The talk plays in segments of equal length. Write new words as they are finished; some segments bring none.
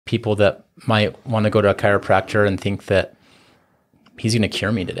people that might want to go to a chiropractor and think that he's going to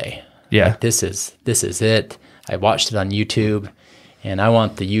cure me today. Yeah. Like, this is it. I watched it on YouTube and I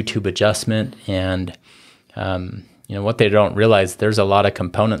want the YouTube adjustment. And, what they don't realize, there's a lot of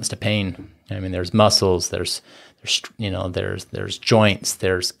components to pain. I mean, there's muscles, there's joints,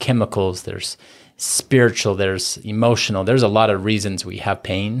 there's chemicals, there's spiritual, there's emotional. There's a lot of reasons we have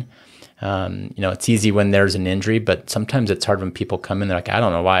pain. It's easy when there's an injury, but sometimes it's hard when people come in, they're like, I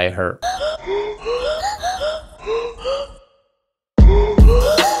don't know why I hurt.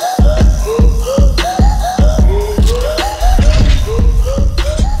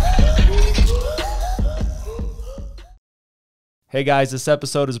 Hey guys, this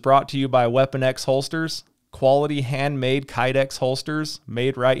episode is brought to you by Weapon X Holsters, quality handmade Kydex holsters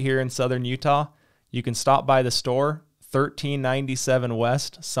made right here in Southern Utah. You can stop by the store, 1397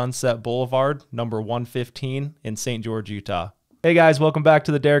 West Sunset Boulevard, number 115 in St. George, Utah. Hey guys, welcome back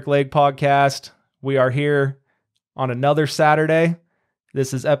to the Derick Leg Podcast. We are here on another Saturday.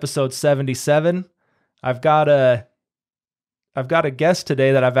 This is episode 77. I've got a guest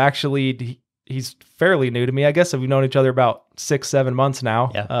today that he's fairly new to me. I guess we've known each other about 6-7 months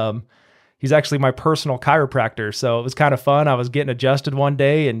now. Yeah. He's actually my personal chiropractor. So it was kind of fun. I was getting adjusted one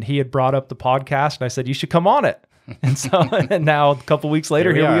day and he had brought up the podcast and I said, you should come on it. And so and now a couple weeks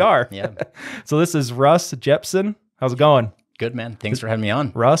later, here we are. Yeah. So this is Russ Jepson. How's it going? Good, man. Thanks for having me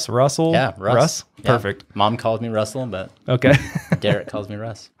on. Russell? Yeah, Russ. Yeah. Perfect. Mom calls me Russell, but okay. Derick calls me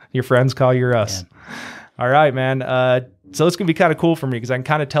Russ. Your friends call you Russ. Yeah. All right, man. So it's going to be kind of cool for me because I can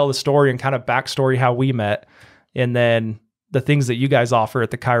kind of tell the story and kind of backstory how we met and then the things that you guys offer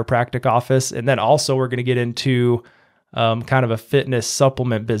at the chiropractic office. And then also we're going to get into kind of a fitness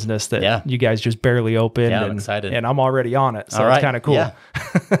supplement business that you guys just barely opened. Yeah, I'm excited. And I'm already on it. So All right. It's kind of cool. Yeah.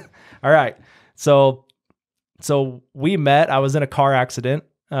 All right. So we met. I was in a car accident.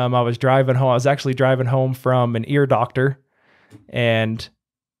 I was driving home. I was actually driving home from an ear doctor and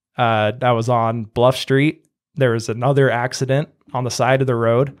I was on Bluff Street. There was another accident on the side of the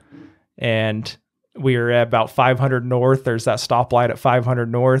road and we were at about 500 North. There's that stoplight at 500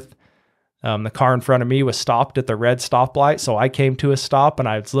 North. The car in front of me was stopped at the red stoplight. So I came to a stop and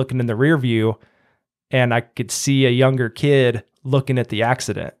I was looking in the rear view and I could see a younger kid looking at the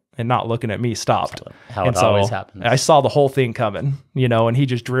accident and not looking at me stopped. How it always happens. I saw the whole thing coming, and he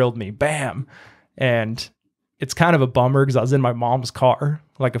just drilled me, bam. And it's kind of a bummer because I was in my mom's car.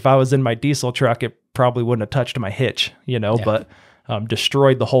 Like if I was in my diesel truck, it probably wouldn't have touched my hitch, but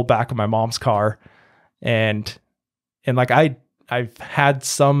destroyed the whole back of my mom's car. And like I've had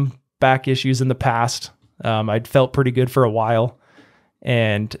some back issues in the past. I'd felt pretty good for a while.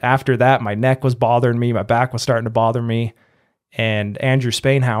 And after that, my neck was bothering me. My back was starting to bother me. And Andrew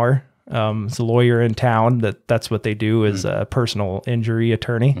Spainhauer is a lawyer in town that's what they do is a personal injury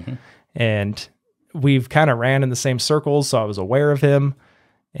attorney. Mm-hmm. And we've kind of ran in the same circles. So I was aware of him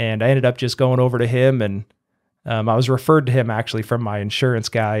and I ended up just going over to him and I was referred to him actually from my insurance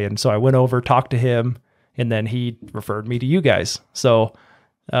guy. And so I went over, talked to him, and then he referred me to you guys. So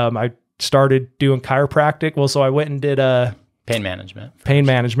I started doing chiropractic. Well, so I went and did pain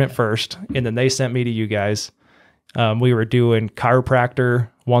management first, and then they sent me to you guys. We were doing chiropractor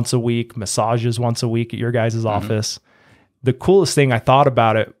once a week, massages once a week at your guys' office. The coolest thing I thought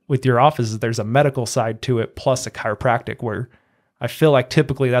about it with your office is there's a medical side to it plus a chiropractic where I feel like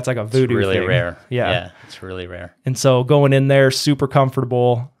typically that's like a voodoo thing. It's really rare. Yeah, it's really rare. And so going in there, super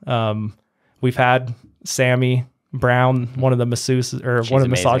comfortable. We've had Sammy Brown, one of the masseuses or one of the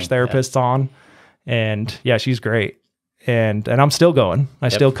massage therapists on, and yeah, she's great. And I'm still going. I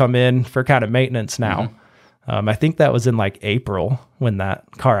still come in for kind of maintenance now. I think that was in like April when that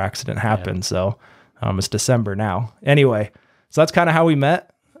car accident happened. So it's December now. Anyway, so that's kind of how we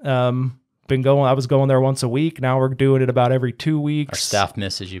met. I was going there once a week. Now we're doing it about every 2 weeks. Our staff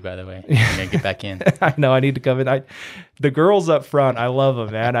misses you, by the way. You're going to get back in. I know. I need to come in. The girls up front, I love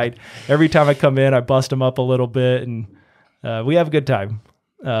them, man. Every time I come in, I bust them up a little bit and we have a good time.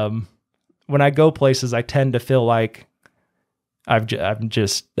 When I go places, I tend to feel like I've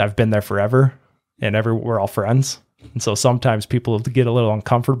been there forever and we're all friends. And so sometimes people get a little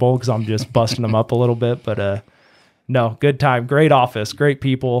uncomfortable because I'm just busting them up a little bit, but no, good time, great office, great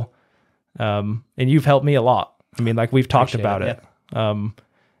people. And you've helped me a lot. I mean, like we've talked about it.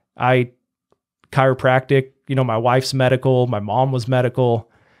 I chiropractic, my wife's medical, my mom was medical.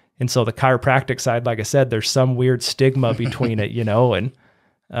 And so the chiropractic side, like I said, there's some weird stigma between it, and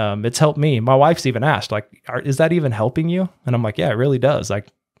it's helped me. My wife's even asked, like, is that even helping you? And I'm like, yeah, it really does. Like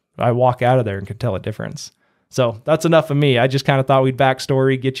I walk out of there and can tell a difference. So that's enough of me. I just kind of thought we'd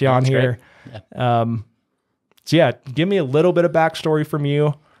backstory, get you on here. Yeah. So yeah, give me a little bit of backstory from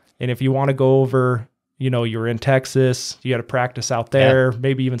you. And if you want to go over, you're in Texas, you got to practice out there,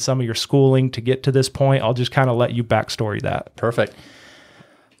 maybe even some of your schooling to get to this point, I'll just kind of let you backstory that. Perfect.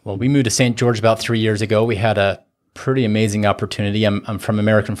 Well, we moved to St. George about 3 years ago. We had a pretty amazing opportunity. I'm from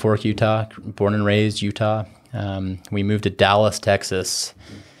American Fork, Utah, born and raised Utah. We moved to Dallas, Texas,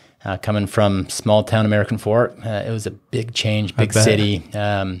 coming from small town American Fork. It was a big change, big city.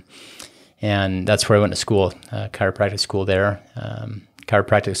 And that's where I went to school, chiropractic school there.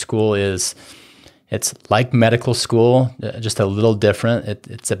 Chiropractic school it's like medical school, just a little different.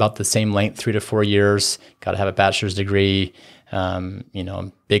 It's about the same length, 3 to 4 years. Got to have a bachelor's degree,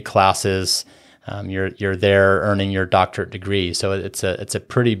 big classes. You're there earning your doctorate degree. So it's a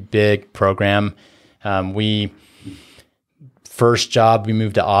pretty big program. First job, we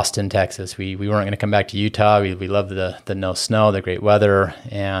moved to Austin, Texas. We weren't going to come back to Utah. We loved the no snow, the great weather,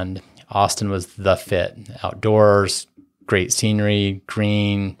 and Austin was the fit. Outdoors, great scenery,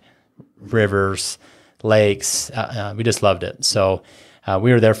 green, rivers, lakes. We just loved it. So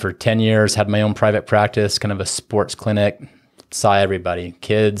we were there for 10 years, had my own private practice, kind of a sports clinic, saw everybody,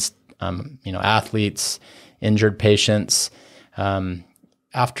 kids, athletes, injured patients.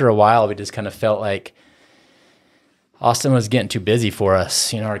 After a while, we just kind of felt like Austin was getting too busy for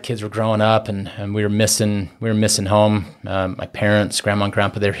us. Our kids were growing up and we were missing home. My parents, grandma and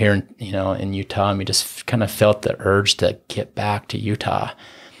grandpa, they're here in Utah, and we just kind of felt the urge to get back to Utah.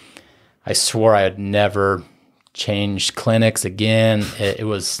 I swore I had never changed clinics again. It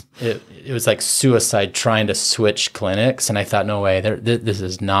was like suicide trying to switch clinics. And I thought, no way, this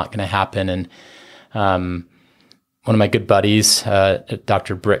is not going to happen. And one of my good buddies,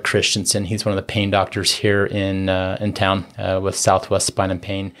 Dr. Britt Christensen, he's one of the pain doctors here in town with Southwest Spine and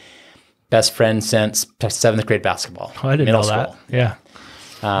Pain. Best friend since 7th grade basketball. Oh, I didn't know that. Yeah.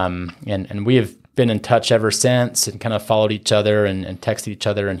 And we have been in touch ever since, and kind of followed each other and texted each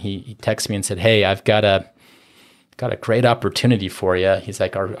other. And he texted me and said, "Hey, I've got a great opportunity for you." He's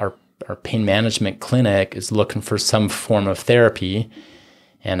like, our pain management clinic is looking for some form of therapy.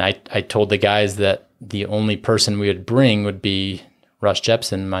 And I told the guys that the only person we would bring would be Russ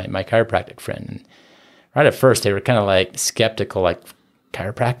Jepson, my chiropractic friend. And right at first, they were kind of like skeptical, like,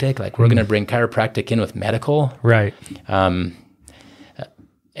 chiropractic? Like, we're going to bring chiropractic in with medical? Right.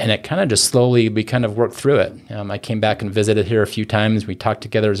 And it kind of just slowly, we kind of worked through it. I came back and visited here a few times. We talked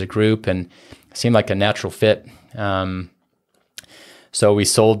together as a group, and it seemed like a natural fit. So we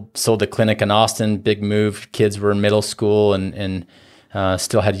sold the clinic in Austin, big move. Kids were in middle school and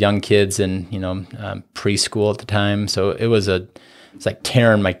still had young kids in preschool at the time. So it's like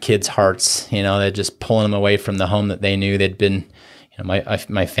tearing my kids' hearts. They're just pulling them away from the home that they knew. They'd been,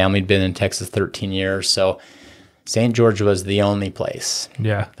 my family had been in Texas 13 years. So St. George was the only place.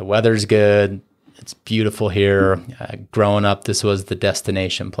 Yeah. The weather's good. It's beautiful here. Growing up, this was the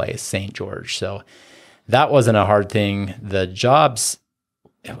destination place, St. George. So that wasn't a hard thing. The jobs,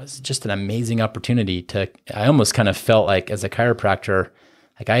 it was just an amazing opportunity I almost kind of felt like, as a chiropractor,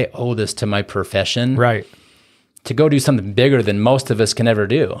 like I owe this to my profession. Right. To go do something bigger than most of us can ever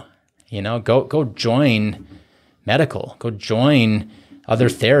do. Go join medical, go join other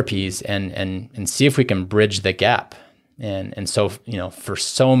therapies and see if we can bridge the gap. And so, for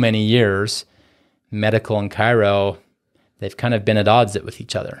so many years, medical and chiro, they've kind of been at odds with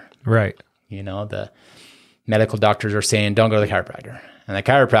each other. Right. The medical doctors are saying, don't go to the chiropractor. And the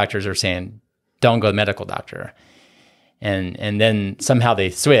chiropractors are saying, don't go to the medical doctor. And then somehow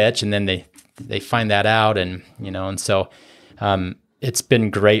they switch, and then they find that out. And so it's been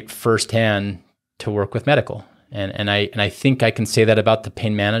great firsthand to work with medical. And I think I can say that about the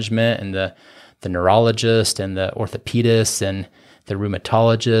pain management and the neurologist and the orthopedist and the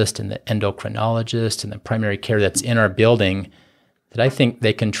rheumatologist and the endocrinologist and the primary care that's in our building, that I think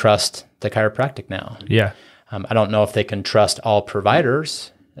they can trust the chiropractic now. Yeah. I don't know if they can trust all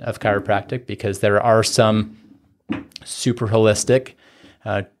providers of chiropractic, because there are some super holistic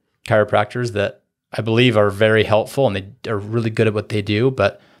chiropractors that I believe are very helpful and they are really good at what they do,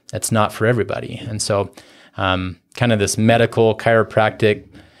 but that's not for everybody. And so kind of this medical chiropractic,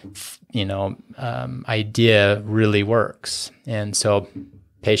 idea really works. And so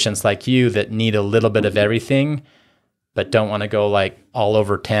patients like you that need a little bit of everything, but don't want to go like all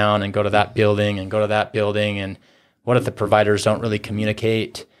over town and go to that building and go to that building. And what if the providers don't really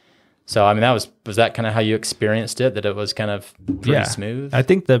communicate? So, was that kind of how you experienced it, that it was kind of pretty smooth? I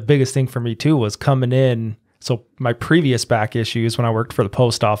think the biggest thing for me too was coming in. So my previous back issues, when I worked for the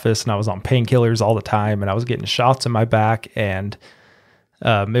post office and I was on painkillers all the time and I was getting shots in my back, and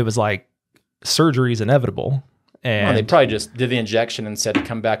it was like surgery is inevitable. And well, they probably just did the injection and said,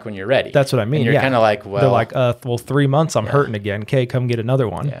 come back when you're ready. That's what I mean. And you're kind of like, well. They're like, well, 3 months, I'm hurting again. Okay, come get another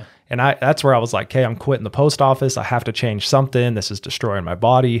one. Yeah. And that's where I was like, okay, I'm quitting the post office. I have to change something. This is destroying my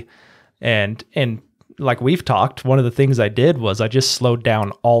body. And like we've talked, one of the things I did was I just slowed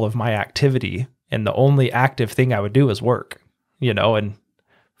down all of my activity. And the only active thing I would do is work, and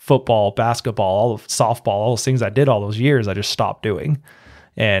football, basketball, all of softball, all those things I did all those years, I just stopped doing.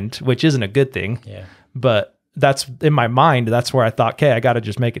 And which isn't a good thing. Yeah. But that's in my mind. That's where I thought, okay, I got to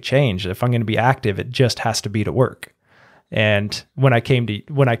just make a change. If I'm going to be active, it just has to be to work. And when I came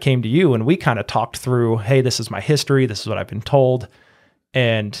to you and we kind of talked through, hey, this is my history. This is what I've been told.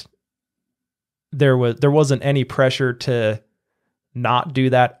 And there wasn't any pressure to not do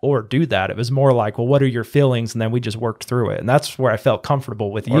that or do that. It was more like, well, what are your feelings? And then we just worked through it. And that's where I felt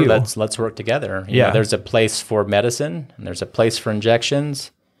comfortable with you. Let's work together. You know, there's a place for medicine and there's a place for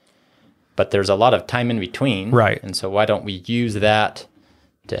injections, but there's a lot of time in between. Right. And so why don't we use that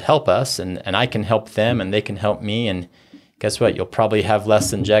to help us, and I can help them and they can help me. And guess what? You'll probably have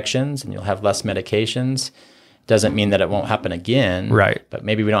less injections and you'll have less medications. Doesn't mean that it won't happen again. Right. But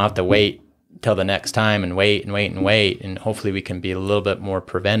maybe we don't have to wait till the next time and wait. And hopefully we can be a little bit more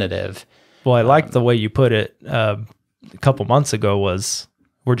preventative. Well, I like the way you put it a couple months ago was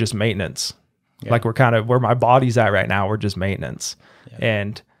we're just maintenance. Yeah. Like we're kind of where my body's at right now. We're just maintenance. Yeah.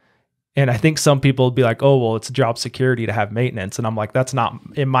 And I think some people would be like, oh, well, it's job security to have maintenance. And I'm like, that's not,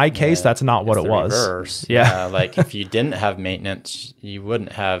 in my case, that's not what it was. Reverse. Yeah. Like if you didn't have maintenance, you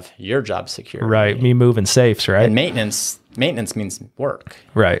wouldn't have your job security. Right. Me moving safes, right? And maintenance means work.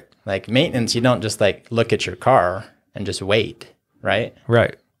 Right. Like maintenance, you don't just like look at your car and just wait, right?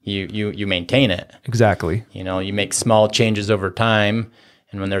 Right. You maintain it. Exactly. You make small changes over time.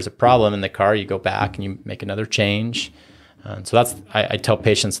 And when there's a problem in the car, you go back and you make another change. So I tell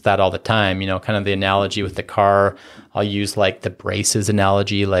patients that all the time, kind of the analogy with the car. I'll use like the braces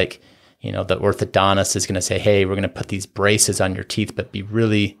analogy, like, the orthodontist is going to say, hey, we're going to put these braces on your teeth, but be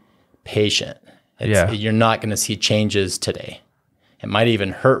really patient. You're not going to see changes today. It might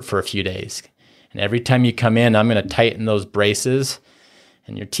even hurt for a few days. And every time you come in, I'm going to tighten those braces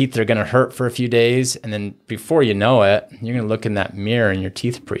and your teeth are going to hurt for a few days. And then before you know it, you're going to look in that mirror and your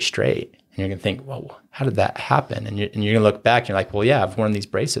teeth are pretty straight. And you're going to think, well, how did that happen? And you're going to look back and you're like, well, yeah, I've worn these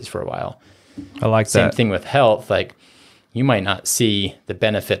braces for a while. I like that. Same thing with health. Like you might not see the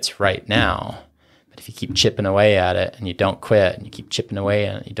benefits right now, but if you keep chipping away at it and you don't quit and you keep chipping away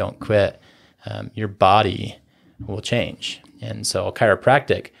at it and you don't quit, your body will change. And so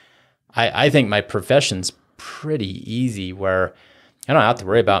chiropractic, I think my profession's pretty easy where I don't have to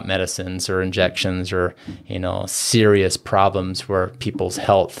worry about medicines or injections or, serious problems where people's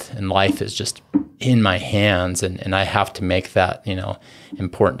health and life is just in my hands and I have to make that,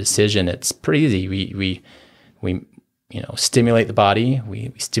 important decision. It's pretty easy. We stimulate the body,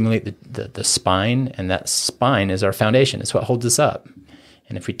 we stimulate the spine, and that spine is our foundation. It's what holds us up.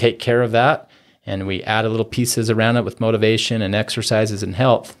 And if we take care of that and we add a little pieces around it with motivation and exercises and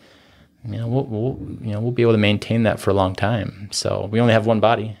health, we'll be able to maintain that for a long time. So we only have one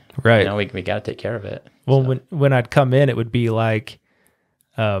body, right? We got to take care of it. Well, so. when I'd come in, it would be like,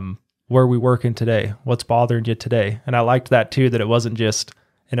 where are we working today? What's bothering you today? And I liked that too, that it wasn't just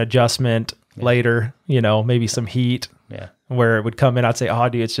an adjustment later, maybe some heat. Yeah. Where it would come in, I'd say, oh,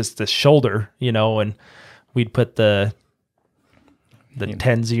 dude, it's just the shoulder, and we'd put the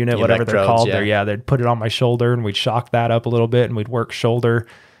TENS unit, whatever they're called there. Yeah, they'd put it on my shoulder and we'd shock that up a little bit and we'd work shoulder,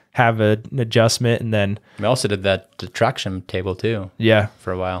 have an adjustment, and then we also did the traction table too. Yeah,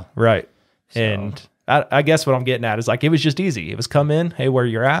 for a while. Right. So. And I guess what I'm getting at is like, it was just easy. It was come in, hey, where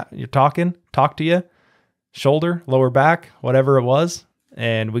you're at, you're talk to you, shoulder, lower back, whatever it was.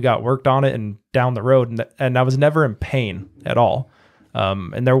 And we got worked on it and down the road. And I was never in pain at all.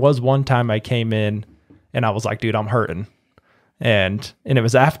 And there was one time I came in and I was like, dude, I'm hurting. And it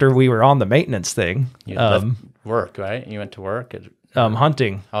was after we were on the maintenance thing. You left work, right? You went to work?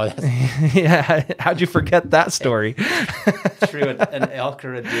 Hunting. Oh, that's... Yeah. How'd you forget that story? True. An elk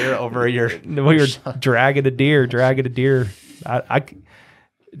or a deer over your... We were dragging a deer.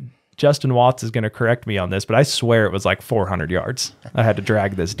 Justin Watts is going to correct me on this, but I swear it was like 400 yards. I had to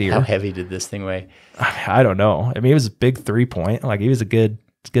drag this deer. How heavy did this thing weigh? I don't know. I mean, it was a big 3-point. Like, he was a good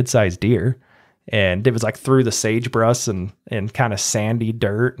sized deer. And it was like through the sagebrush and kind of sandy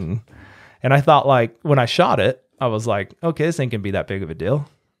dirt. And I thought, like, when I shot it, I was like, okay, this ain't gonna be that big of a deal.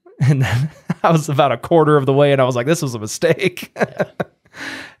 And then I was about a quarter of the way and I was like, this was a mistake. Yeah.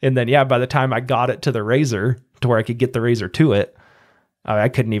 And then, by the time I got it to the razor to where I could get the razor to it, I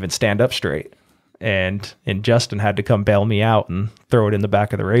couldn't even stand up straight. And Justin had to come bail me out and throw it in the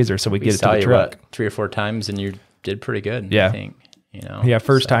back of the razor so we get it to the truck. What, 3 or 4 times and you did pretty good. Yeah. I think, you know. Yeah.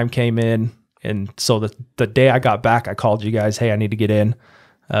 First time came in. And so the day I got back, I called you guys, hey, I need to get in.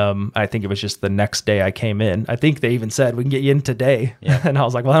 I think it was just the next day I came in. I think they even said, we can get you in today. Yeah. And I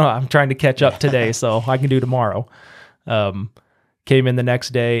was like, well, I'm trying to catch up today, so I can do tomorrow. Came in the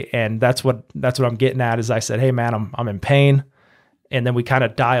next day, and that's what I'm getting at is I said, hey man, I'm in pain. And then we kind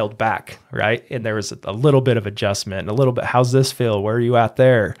of dialed back, right? And there was a little bit of adjustment, a little bit, how's this feel? Where are you at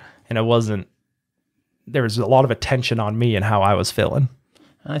there? And there was a lot of attention on me and how I was feeling.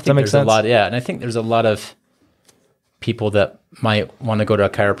 I think there's a lot, and I think there's a lot of people that might want to go to a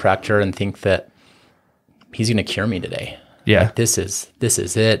chiropractor and think that he's going to cure me today. Yeah, like, this is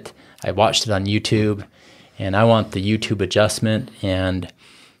it. I watched it on YouTube, and I want the YouTube adjustment. And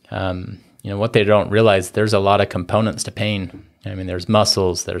you know what they don't realize, there's a lot of components to pain. I mean, there's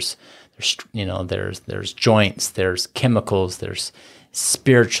muscles, there's joints, there's chemicals, there's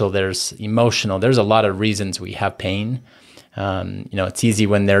spiritual, there's emotional. There's a lot of reasons we have pain. You know, it's easy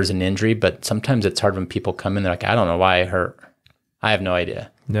when there's an injury, but sometimes it's hard when people come in, they're like, I don't know why I hurt. I have no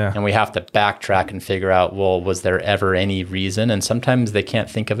idea. Yeah. And we have to backtrack and figure out, well, was there ever any reason? And sometimes they can't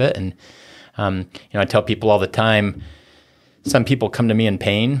think of it. And, you know, I tell people all the time, some people come to me in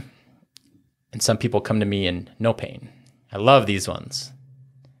pain and some people come to me in no pain. I love these ones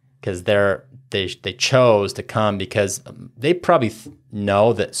because they chose to come because they probably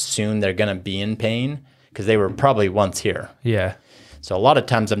know that soon they're going to be in pain, because they were probably once here. Yeah. So a lot of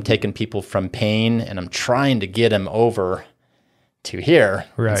times I'm taking people from pain and I'm trying to get them over to here.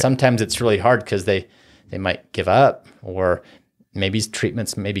 Right. And sometimes it's really hard because they might give up, or maybe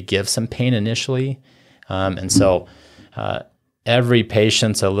treatments maybe give some pain initially. And so every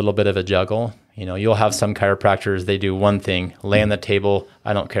patient's a little bit of a juggle. You know, you'll have some chiropractors, they do one thing, lay on the table.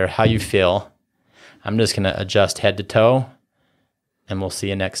 I don't care how you feel. I'm just going to adjust head to toe, and we'll see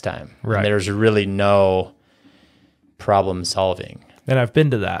you next time. Right. And there's really no problem solving. And I've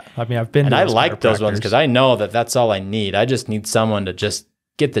been to that. I mean, I've been and to I those like those ones chiropractors. because I know that that's all I need. I just need someone to just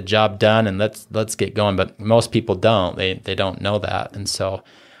get the job done and let's get going. But most people don't. They don't know that. And so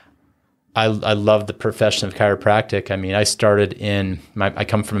I love the profession of chiropractic. I mean, I started I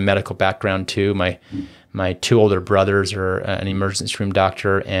come from a medical background too. My two older brothers are an emergency room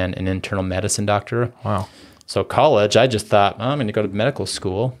doctor and an internal medicine doctor. Wow. So college, I just thought, I'm going to go to medical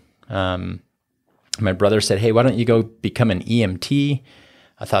school. My brother said, hey, why don't you go become an EMT?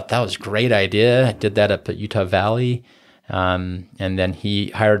 I thought that was a great idea. I did that up at Utah Valley. And then he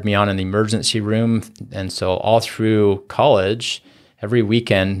hired me on in the emergency room. And so all through college, every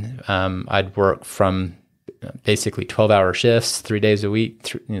weekend, I'd work from basically 12-hour shifts, 3 days a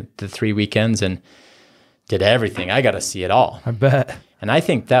week, the 3 weekends, and did everything. I got to see it all. I bet. And I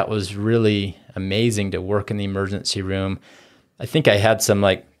think that was really amazing to work in the emergency room. I think I had some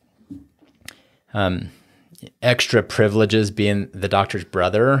extra privileges being the doctor's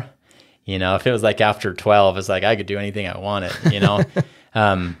brother. You know, if it was like after 12, it's like I could do anything I wanted, you know.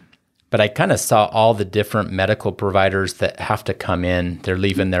 But I kind of saw all the different medical providers that have to come in. They're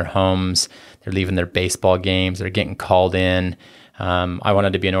leaving their homes. They're leaving their baseball games. They're getting called in. I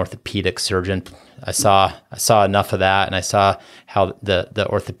wanted to be an orthopedic surgeon. I saw enough of that, and I saw how the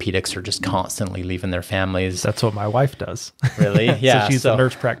orthopedics are just constantly leaving their families. That's what my wife does. Really? Yeah. So she's a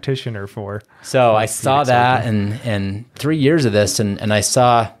nurse practitioner for. So I saw that, and 3 years of this, and I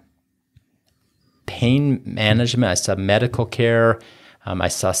saw pain management. I saw medical care. I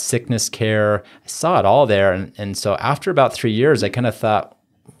saw sickness care. I saw it all there. And so after about 3 years, I kind of thought,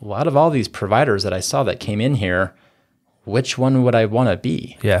 well, out of all these providers that I saw that came in here, which one would I want to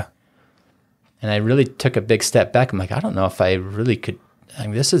be? Yeah. And I really took a big step back. I'm like, I don't know if I really could. I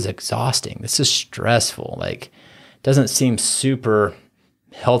mean, this is exhausting. This is stressful. Like, it doesn't seem super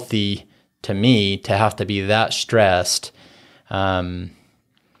healthy to me to have to be that stressed,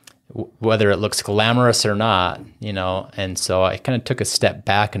 whether it looks glamorous or not, you know. And so I kind of took a step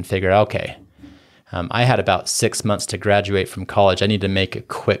back and figured, okay, I had about 6 months to graduate from college. I need to make a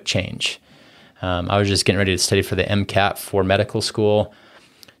quick change. I was just getting ready to study for the MCAT for medical school.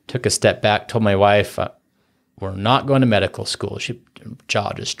 Took a step back, told my wife, we're not going to medical school. Her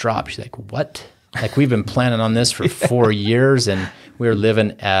jaw just dropped. She's like, what? Like, we've been planning on this for 4 years, and we were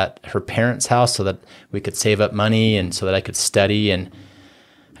living at her parents' house so that we could save up money and so that I could study. And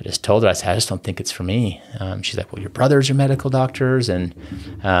I just told her, I said, I just don't think it's for me. She's like, well, your brothers are medical doctors. And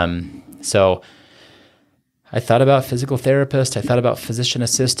so I thought about physical therapists. I thought about physician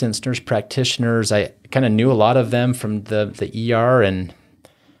assistants, nurse practitioners. I kind of knew a lot of them from the ER, and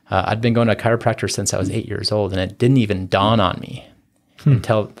I'd been going to a chiropractor since I was 8 years old, and it didn't even dawn on me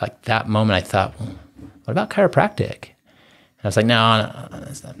until like that moment. I thought, well, what about chiropractic? And I was like, no, I'm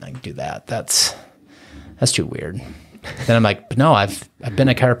not going to do that. That's that's too weird. Then I'm like, but no, I've been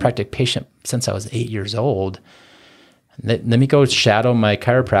a chiropractic patient since I was 8 years old. Let me go shadow my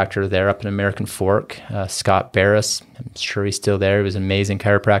chiropractor there up in American Fork, Scott Barris. I'm sure he's still there. He was an amazing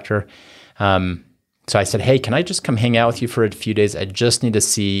chiropractor. So I said, hey, can I just come hang out with you for a few days? I just need to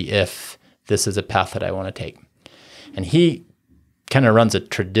see if this is a path that I want to take. And he kind of runs a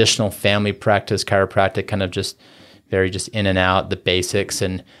traditional family practice, chiropractic, kind of just very just in and out, the basics.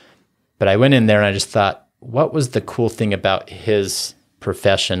 But I went in there and I just thought, what was the cool thing about his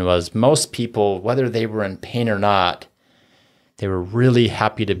profession was most people, whether they were in pain or not, they were really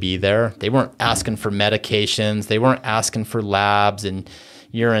happy to be there. They weren't asking for medications. They weren't asking for labs and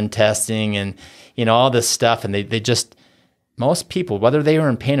urine testing and, all this stuff. And they just, most people, whether they were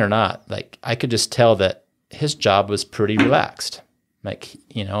in pain or not, like I could just tell that his job was pretty relaxed. Like,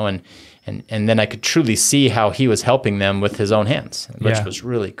 and then I could truly see how he was helping them with his own hands, which was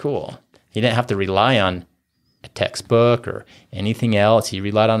really cool. He didn't have to rely on a textbook or anything else. He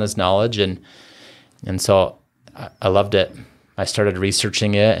relied on his knowledge. And so I loved it. I started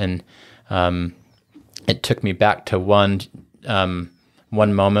researching it, and it took me back to one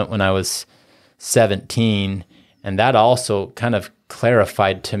moment when I was 17, and that also kind of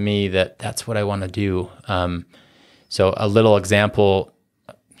clarified to me that that's what I want to do. So a little example,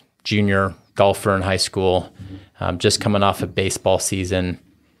 junior golfer in high school, just coming off a baseball season,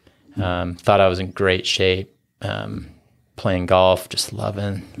 thought I was in great shape, playing golf, just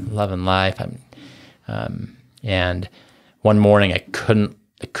loving life. And one morning I couldn't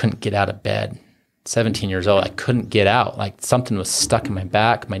get out of bed. 17 years old, I couldn't get out. Like something was stuck in my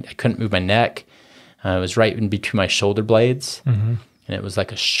back. I couldn't move my neck. It was right in between my shoulder blades. And it was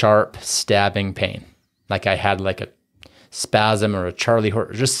like a sharp stabbing pain. Like I had like a spasm or a Charlie horse,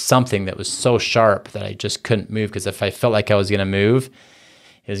 or just something that was so sharp that I just couldn't move, because if I felt like I was going to move,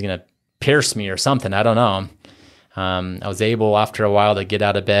 it was going to pierce me or something. I don't know. I was able after a while to get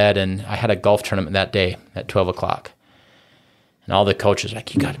out of bed, and I had a golf tournament that day at 12 o'clock. And all the coaches were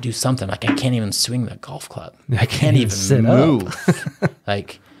like, you got to do something. Like, I can't even swing the golf club. I can't even move.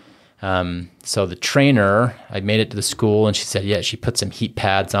 So the trainer, I made it to the school, and she said, yeah, she put some heat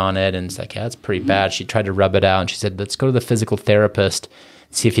pads on it. And it's like, yeah, it's pretty bad. She tried to rub it out, and she said, let's go to the physical therapist,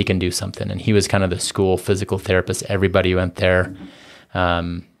 see if he can do something. And he was kind of the school physical therapist. Everybody went there.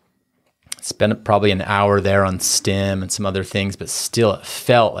 Spent probably an hour there on stim and some other things, but still it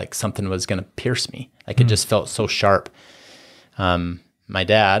felt like something was going to pierce me. Like it just felt so sharp. My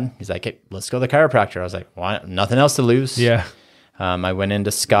dad, he's like, hey, let's go to the chiropractor. I was like, why? Nothing else to lose. Yeah. I went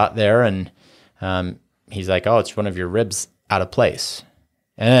into Scott there, and he's like, oh, it's one of your ribs out of place.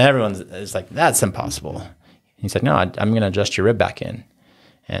 And everyone's like, that's impossible. He's like, no, I'm going to adjust your rib back in.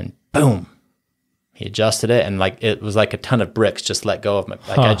 And boom, he adjusted it. And like, it was like a ton of bricks just let go of my,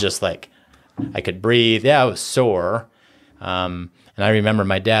 like, I could breathe. Yeah, I was sore. And I remember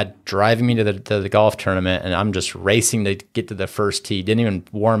my dad driving me to the golf tournament, and I'm just racing to get to the first tee. Didn't even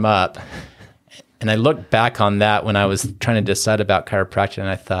warm up. And I looked back on that when I was trying to decide about chiropractic, and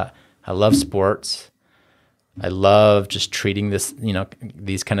I thought, I love sports. I love just treating this,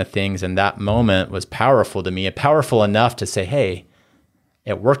 these kind of things. And that moment was powerful to me, powerful enough to say, hey,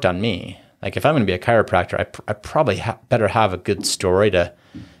 it worked on me. Like if I'm going to be a chiropractor, I probably better have a good story to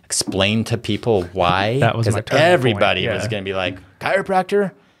explain to people why. That was my turning everybody point. Was going to be like,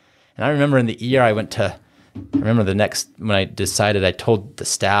 chiropractor? And I remember in the ER when I decided, I told the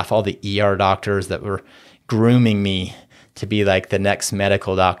staff, all the ER doctors that were grooming me to be like the next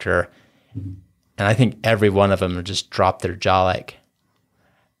medical doctor. And I think every one of them just dropped their jaw like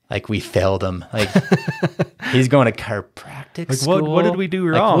we failed him. Like he's going to chiropractic school. What did we do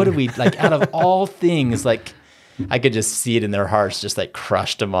wrong? Like, what did we, like out of all things, like I could just see it in their hearts, just like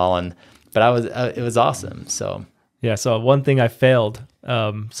crushed them all. But it was awesome. So yeah. So one thing I failed.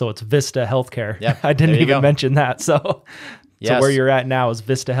 So it's Vista Healthcare. Yeah, I didn't even mention that. So where you're at now is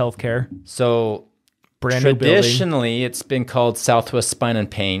Vista Healthcare. So brand new building. Traditionally, it's been called Southwest Spine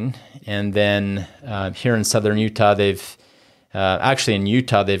and Pain. And then here in Southern Utah, they've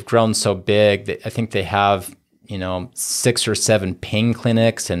grown so big that I think they have, 6 or 7 pain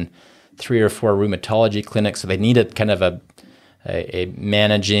clinics and 3 or 4 rheumatology clinics. So they needed kind of a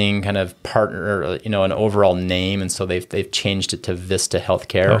managing kind of partner, an overall name. And so they've changed it to Vista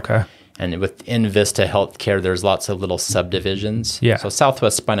Healthcare. Okay. And within Vista Healthcare, there's lots of little subdivisions. Yeah. So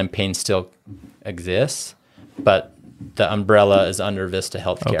Southwest Spine and Pain still exists, but the umbrella is under Vista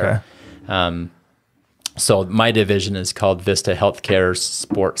Healthcare. Okay. So my division is called Vista Healthcare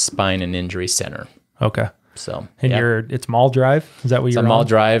Sports Spine and Injury Center. Okay. So it's Mall Drive. Is that what you're on? Mall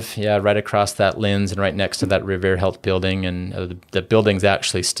Drive. Yeah. Right across that lens and right next to that Revere Health building. And the building's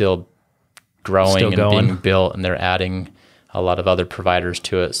actually still growing and going. being built, and they're adding a lot of other providers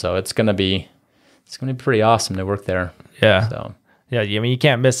to it. So it's going to be pretty awesome to work there. Yeah. So yeah, I mean, you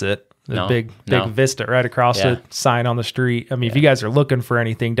can't miss it. The big Vista right across the sign on the street. I mean, if you guys are looking for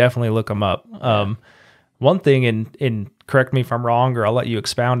anything, definitely look them up. One thing, in correct me if I'm wrong, or I'll let you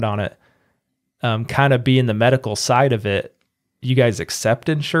expound on it, kind of being the medical side of it, you guys accept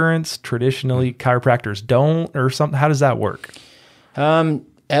insurance? Traditionally, chiropractors don't, or something? How does that work?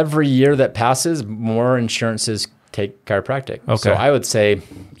 Every year that passes, more insurances take chiropractic. Okay. So I would say,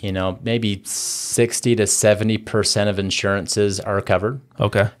 maybe 60 to 70% of insurances are covered.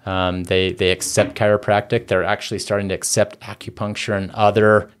 Okay. They accept chiropractic. They're actually starting to accept acupuncture and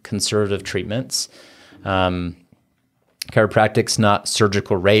other conservative treatments. Chiropractic's not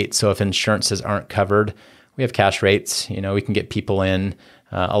surgical rate. So if insurances aren't covered, we have cash rates. We can get people in.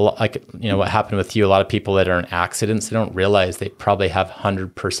 What happened with you, a lot of people that are in accidents, they don't realize they probably have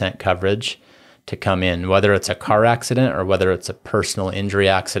 100% coverage to come in, whether it's a car accident or whether it's a personal injury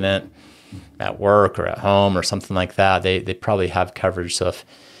accident at work or at home or something like that. They probably have coverage. So if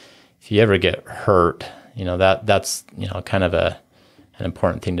you ever get hurt, that's kind of an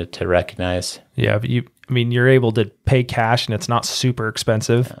important thing to recognize. Yeah, but you're able to pay cash and it's not super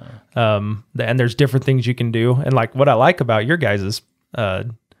expensive. And there's different things you can do. And like what I like about your guys's I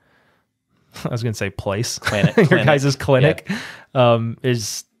was going to say place, your guys' clinic,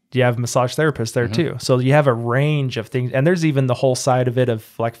 is you have massage therapists there too. So you have a range of things, and there's even the whole side of it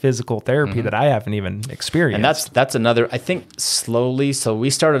of like physical therapy that I haven't even experienced. And that's another, I think slowly. So we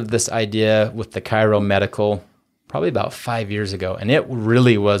started this idea with the Chiro Medical probably about 5 years ago, and it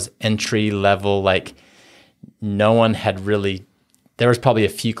really was entry level. Like no one had really, there was probably a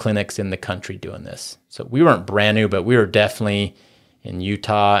few clinics in the country doing this. So we weren't brand new, but we were definitely in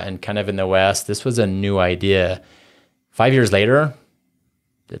Utah and kind of in the West. This was a new idea. 5 years later,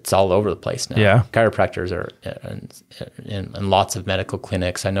 it's all over the place now. Yeah. Chiropractors are in lots of medical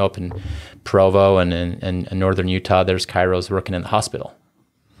clinics. I know up in Provo and in northern Utah, there's chiros working in the hospital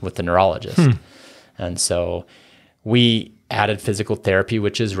with the neurologist. And so we added physical therapy,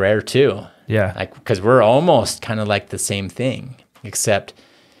 which is rare too. Yeah. Because we're almost kind of like the same thing, except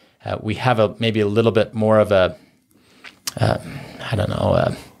we have maybe a little bit more of a,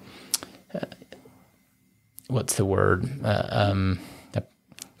 what's the word?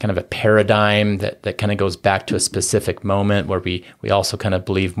 Kind of a paradigm that kind of goes back to a specific moment where we also kind of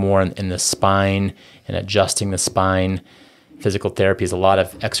believe more in the spine and adjusting the spine. Physical therapy is a lot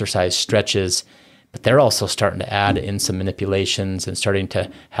of exercise stretches, but they're also starting to add in some manipulations and starting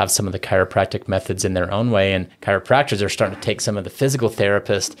to have some of the chiropractic methods in their own way. And chiropractors are starting to take some of the physical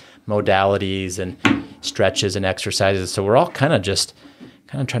therapist modalities and stretches and exercises. So we're all kind of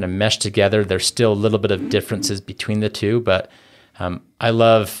trying to mesh together. There's still a little bit of differences between the two, but I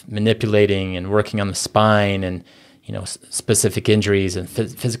love manipulating and working on the spine and, specific injuries, and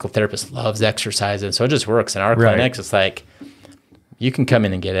physical therapist loves exercise. And so it just works. In our clinics, it's like, you can come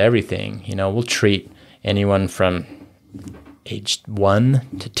in and get everything. We'll treat anyone from age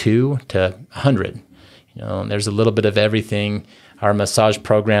 1 to 2 to 100. There's a little bit of everything. Our massage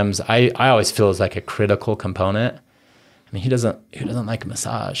programs, I always feel is like a critical component. I mean, who doesn't like a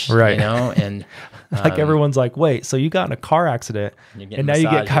massage, right? And like everyone's like, wait, so you got in a car accident and now you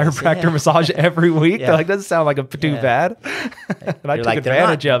get chiropractor massage every week? They're like, doesn't sound like too bad. And I took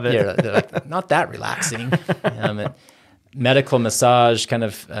advantage of it. They're like, not that relaxing. Medical massage, kind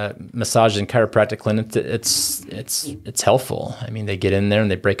of massage and chiropractic clinic, it's helpful. I mean, they get in there and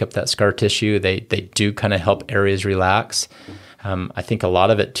they break up that scar tissue. They do kind of help areas relax. I think a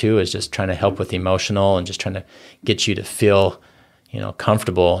lot of it too is just trying to help with emotional and just trying to get you to feel,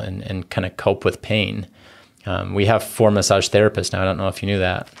 comfortable and kind of cope with pain. We have 4 massage therapists now. I don't know if you knew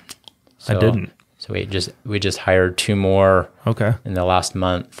that. I didn't. So we just hired 2 more. Okay. In the last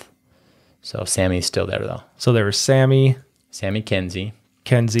month. So Sammy's still there though. So there was Sammy, Kenzie,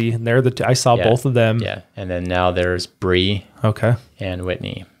 and they're I saw both of them. Yeah, and then now there's Bree. Okay. And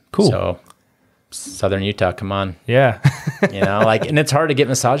Whitney. Cool. So Southern Utah, come on. Yeah. And it's hard to get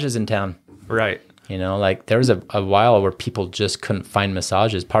massages in town. Right. There was a while where people just couldn't find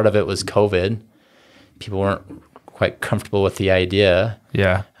massages. Part of it was COVID. People weren't quite comfortable with the idea.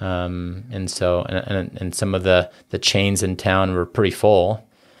 Yeah. And so, and some of the chains in town were pretty full.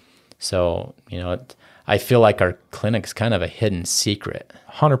 So, I feel like our clinic's kind of a hidden secret.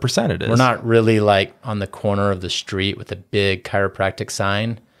 100% it is. We're not really like on the corner of the street with a big chiropractic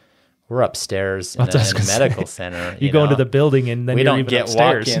sign. We're upstairs in a medical center. You go into the building and then we you're don't even get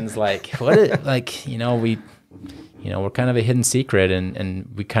upstairs. Walk-ins like we're kind of a hidden secret and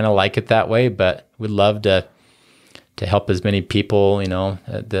we kind of like it that way, but we'd love to to help as many people,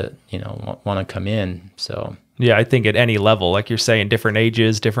 that want to come in. So yeah, I think at any level, like you're saying, different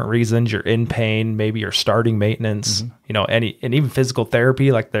ages, different reasons, you're in pain, maybe you're starting maintenance, and even physical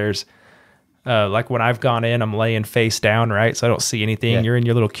therapy. Like there's, like when I've gone in, I'm laying face down, right? So I don't see anything. Yeah. You're in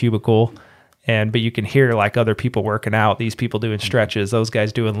your little cubicle, but you can hear like other people working out, these people doing stretches, those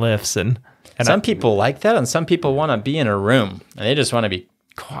guys doing lifts. And some people like that. And some people want to be in a room and they just want to be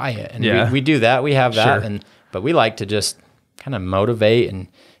quiet. And we do that. We have that. Sure. But we like to just kind of motivate and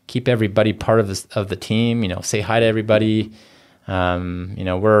keep everybody part of the team, say hi to everybody.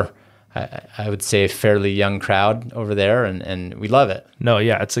 We're, I would say, a fairly young crowd over there, and we love it. No,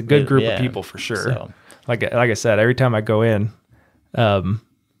 yeah, it's a good group of people for sure. So. Like I said, every time I go in,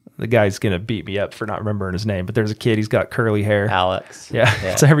 the guy's going to beat me up for not remembering his name, but there's a kid, he's got curly hair. Alex.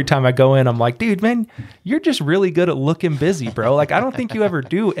 Yeah. So every time I go in, I'm like, dude, man, you're just really good at looking busy, bro. Like, I don't think you ever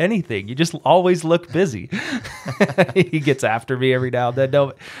do anything. You just always look busy. He gets after me every now and then.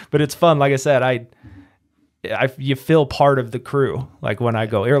 No, but it's fun. Like I said, you feel part of the crew, like when I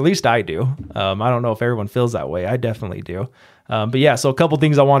go, or at least I do. I don't know if everyone feels that way. I definitely do. But yeah, so a couple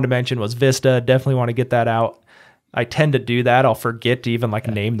things I wanted to mention was Vista. Definitely want to get that out. I tend to do that. I'll forget to even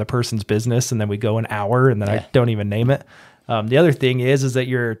name the person's business, and then we go an hour and then I don't even name it. The other thing is that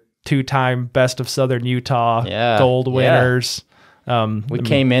you're 2-time Best of Southern Utah gold winners. We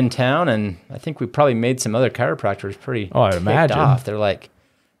came in town, and I think we probably made some other chiropractors pretty I'd imagine. Off. They're like,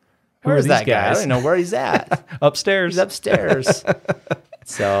 where's that guy? I don't know where he's at. Upstairs. He's upstairs.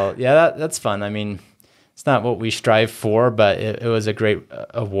 So that's fun. I mean, it's not what we strive for, but it was a great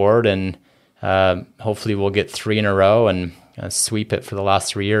award, and hopefully we'll get 3 in a row and sweep it for the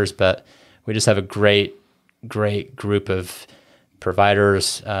last 3 years. But we just have a great group of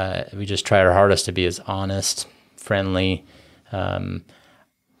providers. We just try our hardest to be as honest, friendly.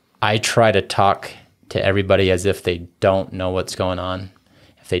 I try to talk to everybody as if they don't know what's going on,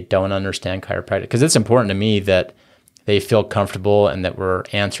 if they don't understand chiropractic, because it's important to me that they feel comfortable and that we're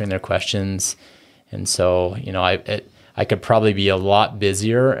answering their questions. And so, I could probably be a lot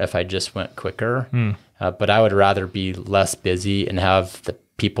busier if I just went quicker, but I would rather be less busy and have the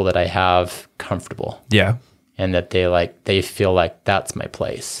people that I have comfortable. Yeah. And that they feel like that's my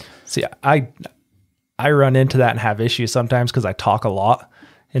place. See, I run into that and have issues sometimes because I talk a lot.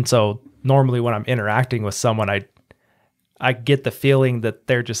 And so normally when I'm interacting with someone, I get the feeling that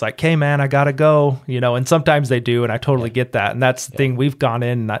they're just like, hey man, I gotta go, and sometimes they do. And I totally get that. And that's the thing. We've gone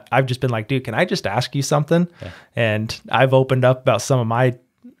in and I've just been like, dude, can I just ask you something? Yeah. And I've opened up about some of my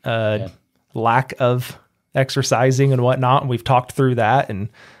lack of exercising and whatnot. And we've talked through that. And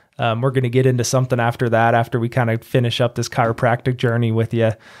we're going to get into something after that, after we kind of finish up this chiropractic journey with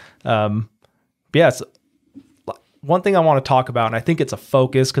you. Yes. One thing I want to talk about, and I think it's a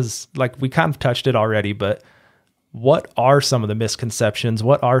focus because we kind of touched it already, but what are some of the misconceptions?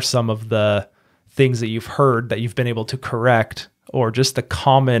 What are some of the things that you've heard that you've been able to correct, or just the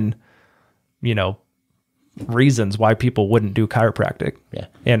common, reasons why people wouldn't do chiropractic? Yeah.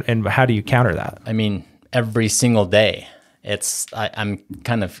 And how do you counter that? I mean, every single day I'm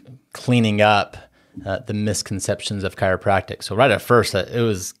kind of cleaning up the misconceptions of chiropractic. So right at first, it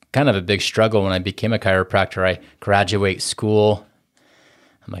was kind of a big struggle when I became a chiropractor. I graduate school.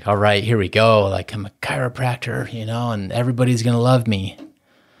 I'm like, all right, here we go. I'm a chiropractor, and everybody's going to love me.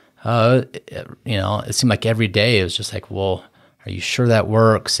 It seemed like every day it was just like, well, are you sure that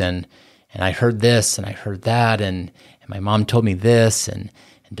works? And I heard this and I heard that. And my mom told me this and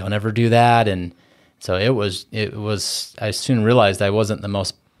don't ever do that. And so it was, I soon realized I wasn't the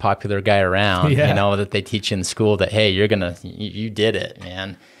most popular guy around, that they teach in school that, hey, you did it,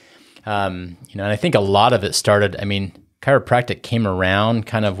 man. And I think a lot of it started, chiropractic came around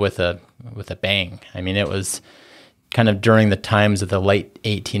kind of with a bang. It was kind of during the times of the late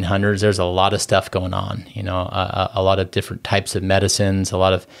 1800s. There's a lot of stuff going on, a lot of different types of medicines, a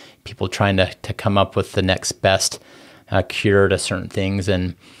lot of people trying to come up with the next best cure to certain things.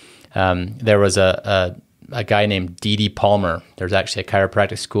 And there was a guy named D.D. Palmer. There's actually a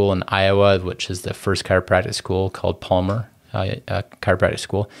chiropractic school in Iowa, which is the first chiropractic school called Palmer Chiropractic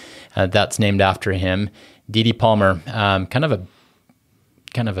School. That's named after him. D.D. Palmer, kind of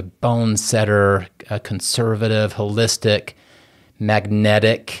a bone setter, a conservative, holistic,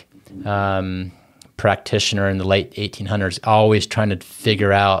 magnetic practitioner in the late 1800s, always trying to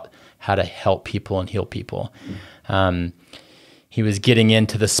figure out how to help people and heal people. He was getting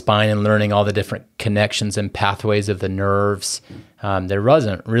into the spine and learning all the different connections and pathways of the nerves. There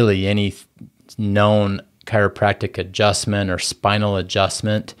wasn't really any known chiropractic adjustment or spinal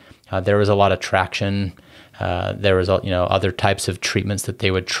adjustment. There was a lot of traction. There was, other types of treatments that they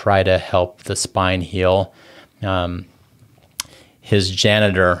would try to help the spine heal. his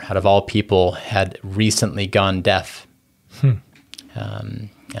janitor, out of all people, had recently gone deaf.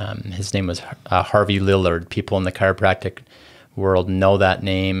 His name was Harvey Lillard. People in the chiropractic world know that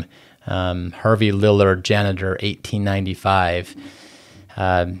name. Harvey Lillard, janitor, 1895.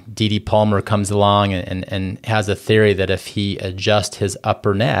 D.D. Palmer comes along and has a theory that if he adjusts his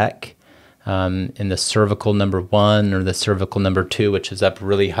upper neck in the cervical number 1 or the cervical number 2, which is up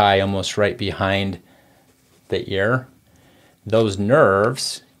really high, almost right behind the ear, those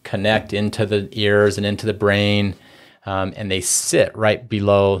nerves connect into the ears and into the brain, and they sit right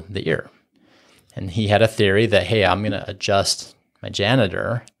below the ear. And he had a theory that, hey, I'm going to adjust my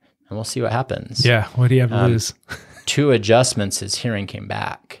janitor, and we'll see what happens. Yeah, what do you have to lose? 2 adjustments, his hearing came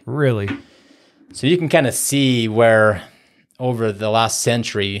back. Really? So you can kind of see where over the last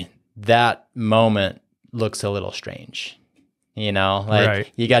century, that moment looks a little strange. You know,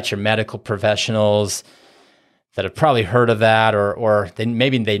 like you got your medical professionals that have probably heard of that, or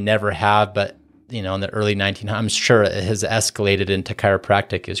maybe they never have, but you know, in the early 1900s, I'm sure it has escalated into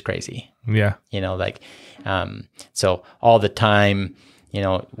chiropractic is crazy. Yeah. You know, like, so all the time, you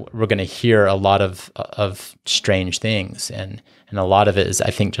know, we're going to hear a lot of strange things. And a lot of it is,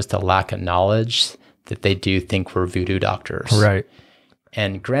 I think, just a lack of knowledge that they do think we're voodoo doctors. Right.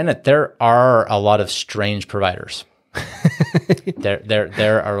 And granted, there are a lot of strange providers.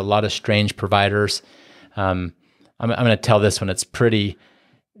 There are a lot of strange providers. I'm going to tell this one.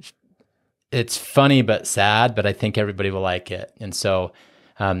 It's funny but sad, but I think everybody will like it. And so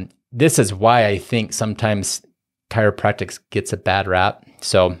this is why I think sometimes chiropractic gets a bad rap.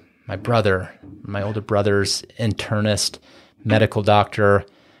 So my older brother's internist, medical doctor.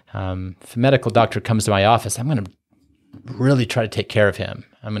 If a medical doctor comes to my office, I'm going to really try to take care of him.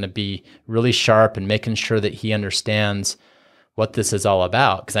 I'm going to be really sharp and making sure that he understands what this is all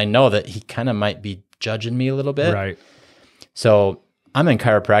about, because I know that he kind of might be judging me a little bit. Right. So I'm in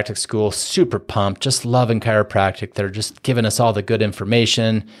chiropractic school, super pumped, just loving chiropractic. They're just giving us all the good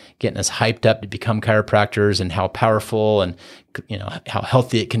information, getting us hyped up to become chiropractors and how powerful and, you know, how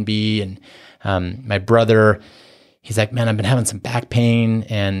healthy it can be. And my brother, he's like, man, I've been having some back pain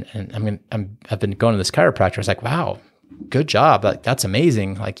and I've been going to this chiropractor. I was like, wow, good job. Like, that's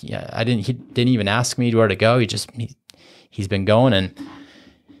amazing. Like, yeah, he didn't even ask me where to go. He's been going. And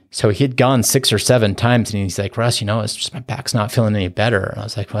so he had gone 6 or 7 times, and he's like, Russ, you know, it's just my back's not feeling any better. And I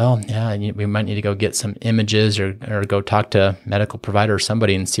was like, well, yeah, we might need to go get some images or go talk to a medical provider or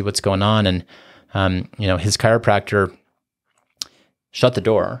somebody and see what's going on. And, you know, his chiropractor shut the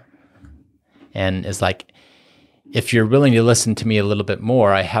door and is like, if you're willing to listen to me a little bit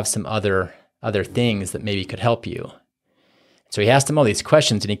more, I have some other things that maybe could help you. So he asked him all these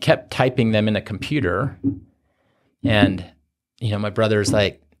questions, and he kept typing them in a computer. And, you know, my brother's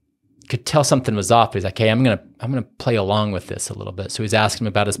like, could tell something was off. He's like, hey, I'm gonna play along with this a little bit. So he's asking him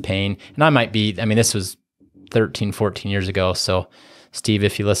about his pain. And this was 13, 14 years ago. So Steve,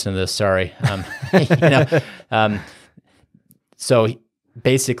 if you listen to this, sorry. So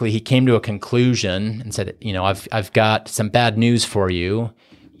basically he came to a conclusion and said, you know, I've got some bad news for you.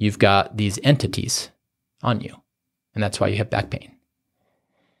 You've got these entities on you, and that's why you have back pain.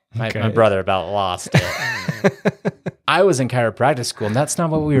 My brother about lost it. I was in chiropractic school, and that's not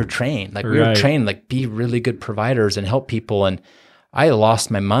what we were trained. Like, we were trained, like, be really good providers and help people. And I lost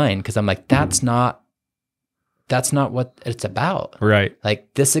my mind because I'm like, that's not what it's about. Right.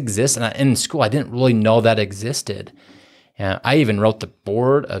 Like, this exists. And in school, I didn't really know that existed. And I even wrote the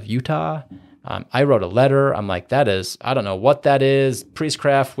board of Utah. I wrote a letter. I'm like, I don't know what that is.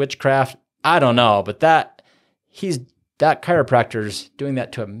 Priestcraft, witchcraft. I don't know. But that chiropractor's doing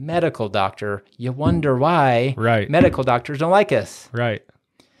that to a medical doctor. You wonder why medical doctors don't like us. Right.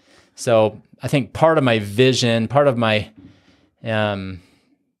 So I think part of my vision, part of my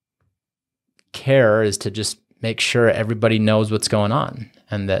care is to just make sure everybody knows what's going on,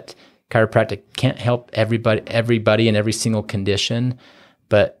 and that chiropractic can't help everybody in every single condition,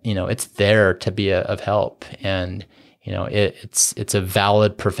 but, you know, it's there to be of help. And, you know, it's a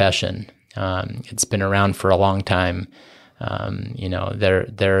valid profession. It's been around for a long time. You know,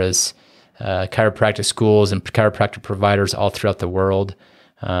 there is chiropractic schools and chiropractic providers all throughout the world.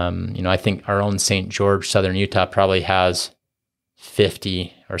 You know, I think our own St. George, Southern Utah, probably has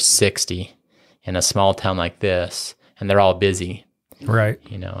 50 or 60 in a small town like this, and they're all busy. Right.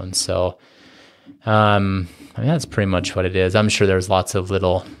 You know, and so, I mean, that's pretty much what it is. I'm sure there's lots of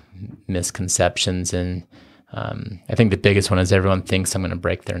little misconceptions, and I think the biggest one is everyone thinks I'm going to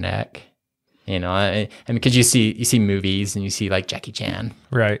break their neck. You know, and because you see movies and you see like Jackie Chan,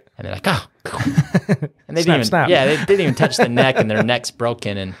 right? And they're like, oh, and they didn't even touch the neck, and their neck's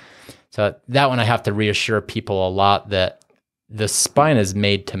broken. And So that one I have to reassure people a lot that the spine is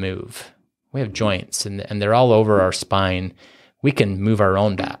made to move. We have joints and they're all over our spine. We can move our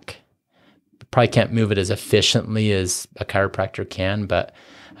own back. Probably can't move it as efficiently as a chiropractor can, but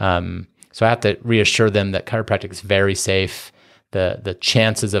so I have to reassure them that chiropractic is very safe. The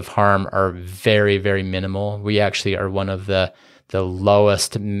chances of harm are very, very minimal. We actually are one of the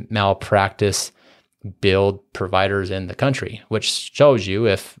lowest malpractice billed providers in the country, which shows you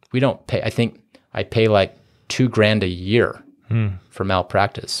if we don't pay, I think I pay like $2,000 a year for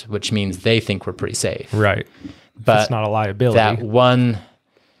malpractice, which means they think we're pretty safe. Right. But it's not a liability. That one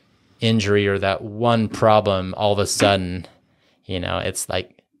injury or that one problem, all of a sudden, it's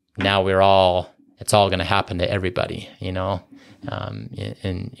like now it's all going to happen to everybody, and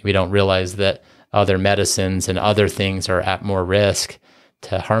we don't realize that other medicines and other things are at more risk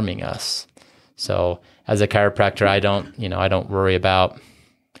to harming us. So as a chiropractor, I don't worry about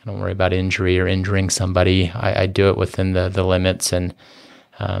injury or injuring somebody. I do it within the limits and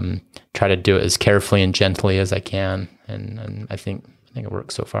try to do it as carefully and gently as I can. And I think it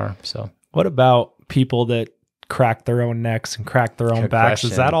works so far. So what about people that crack their own necks and crack their own backs?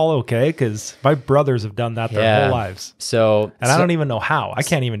 Is that all okay? Because my brothers have done that their whole lives. I don't even know how. I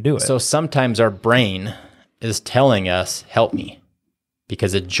can't even do it. So sometimes our brain is telling us, help me,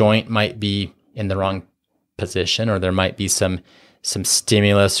 because a joint might be in the wrong position, or there might be some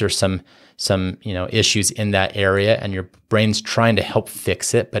stimulus or some issues in that area, and your brain's trying to help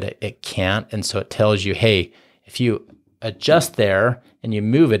fix it, but it can't. And so it tells you, hey, if you adjust there and you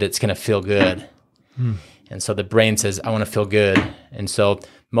move it, it's going to feel good. And so the brain says, I want to feel good. And so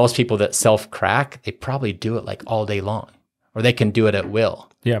most people that self-crack, they probably do it like all day long, or they can do it at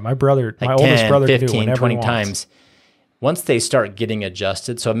will. Yeah, my brother, like my 10, oldest brother 15, can do it whenever 20 he wants. times. Once they start getting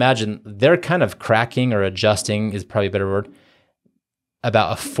adjusted, so imagine they're kind of cracking, or adjusting is probably a better word,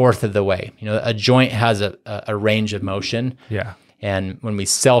 about a fourth of the way. A joint has a range of motion. Yeah. And when we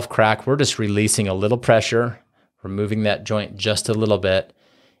self-crack, we're just releasing a little pressure. We're moving that joint just a little bit.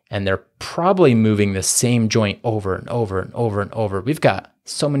 And they're probably moving the same joint over and over and over and over. We've got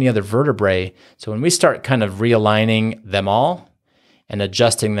so many other vertebrae. So when we start kind of realigning them all and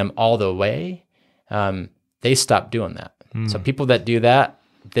adjusting them all the way, they stop doing that. So people that do that,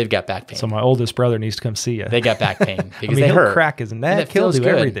 they've got back pain. So my oldest brother needs to come see you. They got back pain because he'll hurt. Crack his neck. He'll do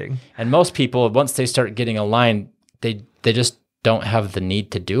everything. And most people, once they start getting aligned, they just don't have the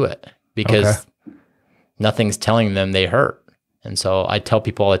need to do it because nothing's telling them they hurt. And so I tell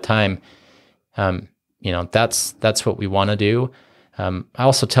people all the time, that's what we want to do. I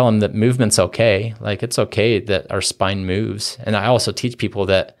also tell them that movement's okay. Like, it's okay that our spine moves. And I also teach people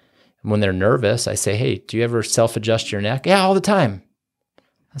that when they're nervous, I say, hey, do you ever self-adjust your neck? Yeah, all the time.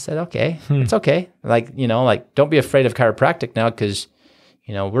 I said, okay, it's okay. Like, don't be afraid of chiropractic now, because,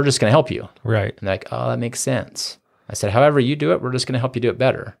 we're just going to help you. Right. And they're like, oh, that makes sense. I said, however you do it, we're just going to help you do it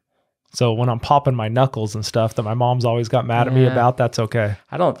better. So when I'm popping my knuckles and stuff that my mom's always got mad at me about, that's okay.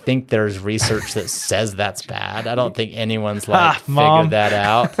 I don't think there's research that says that's bad. I don't think anyone's figured that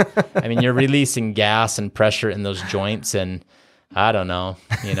out. I mean, you're releasing gas and pressure in those joints, and I don't know,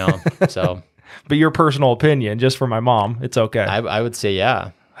 so. But your personal opinion, just for my mom, it's okay. I would say,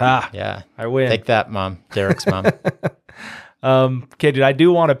 yeah. Yeah. I win. Take that, Mom. Derick's mom. Okay, dude, I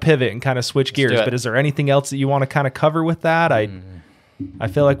do want to pivot and kind of switch gears, but is there anything else that you want to kind of cover with that? I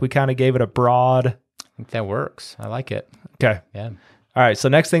feel like we kind of gave it a broad. I think that works. I like it. Okay. Yeah. All right. So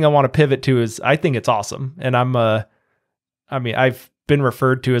next thing I want to pivot to is, I think it's awesome. And I've been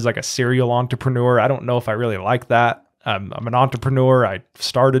referred to as like a serial entrepreneur. I don't know if I really like that. I'm an entrepreneur. I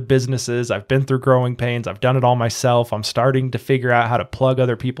started businesses. I've been through growing pains. I've done it all myself. I'm starting to figure out how to plug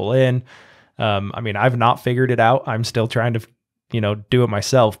other people in. I've not figured it out. I'm still trying to, do it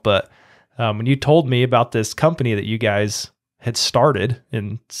myself. But when you told me about this company that you guys had started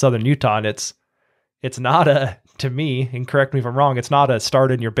in Southern Utah, and it's not to me, and correct me if I'm wrong, it's not a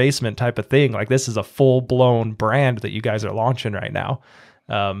start in your basement type of thing. Like, this is a full blown brand that you guys are launching right now.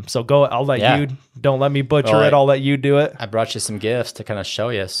 So go, I'll let you, don't let me butcher it. I'll let you do it. I brought you some gifts to kind of show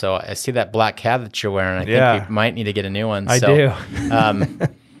you. So I see that black hat that you're wearing. I think you might need to get a new one. I do.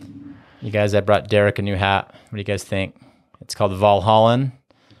 You guys, I brought Derick a new hat. What do you guys think? It's called Valhallan.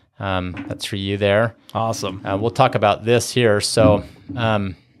 That's for you there. Awesome. We'll talk about this here. So,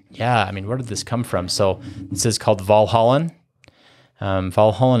 where did this come from? So this is called Valhallan.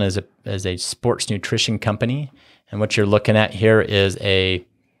 Valhallan is a sports nutrition company. And what you're looking at here is a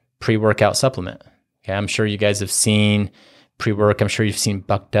pre-workout supplement. Okay, I'm sure you guys have seen pre-work. I'm sure you've seen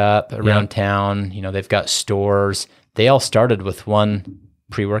Bucked Up around town. They've got stores. They all started with one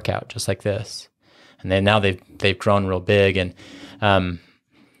pre-workout, just like this. And then now they've grown real big. And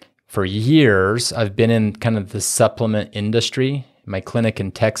for years, I've been in kind of the supplement industry. In my clinic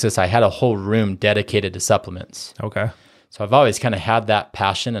in Texas, I had a whole room dedicated to supplements. Okay. So I've always kind of had that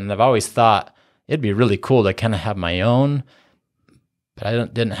passion, and I've always thought it'd be really cool to kind of have my own, but I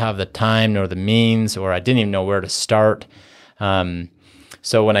didn't have the time nor the means, or I didn't even know where to start.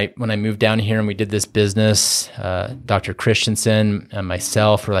 So when I moved down here and we did this business, Dr. Christensen and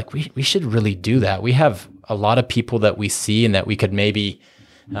myself were like, we should really do that. We have a lot of people that we see and that we could maybe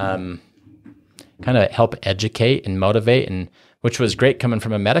kind of help educate and motivate, and which was great coming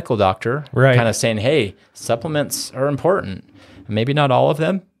from a medical doctor, right? Kind of saying, hey, supplements are important. Maybe not all of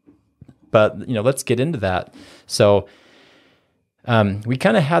them, but let's get into that. So we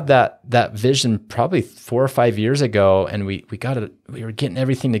kind of had that vision probably 4 or 5 years ago, and we were getting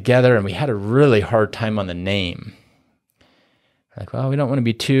everything together, and we had a really hard time on the name. Like, well, we don't want to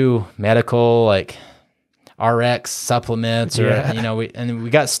be too medical, like RX supplements, or and we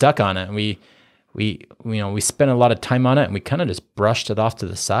got stuck on it. And we spent a lot of time on it, and we kind of just brushed it off to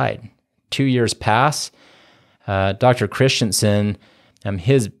the side. 2 years pass. Dr. Christensen,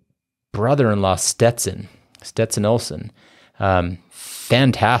 his brother-in-law Stetson Olson,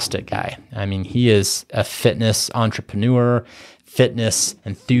 fantastic guy. I mean, he is a fitness entrepreneur, fitness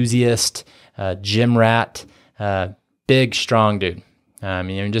enthusiast, gym rat, big, strong dude. I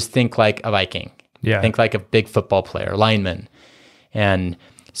mean, just think like a Viking. Yeah. Think like a big football player, lineman. And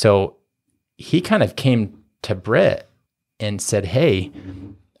so he kind of came to Britt and said, hey,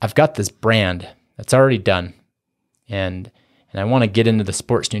 I've got this brand that's already done. And I want to get into the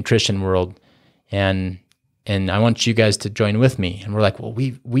sports nutrition world, and I want you guys to join with me. And we're like, well,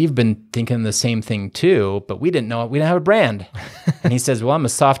 we've been thinking the same thing too, but we didn't have a brand. And he says, well, I'm a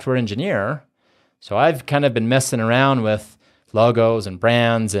software engineer, so I've kind of been messing around with logos and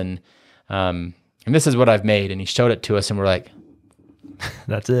brands, and this is what I've made. And he showed it to us, and we're like,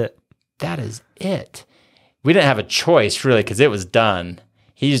 that's it. That is it. We didn't have a choice really, because it was done.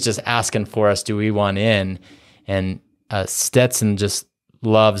 He's just asking for us, do we want in? And Stetson just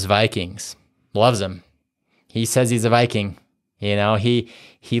loves Vikings, loves them. He says he's a Viking.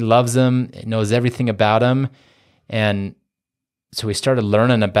 He loves them, knows everything about them. And so we started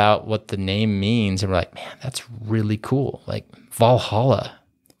learning about what the name means, and we're like, man, that's really cool. Like Valhalla,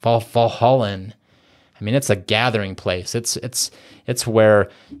 Valhallan. I mean, it's a gathering place. It's where,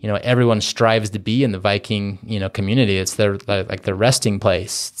 everyone strives to be in the Viking, community. It's their resting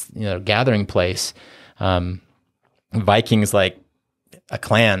place, gathering place. Vikings, like a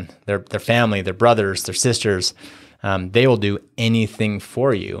clan, their family, their brothers, their sisters, they will do anything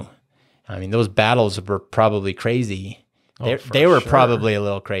for you. I mean, those battles were probably crazy. They were probably a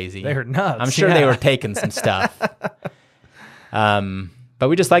little crazy. They were nuts. I'm sure they were taking some stuff. But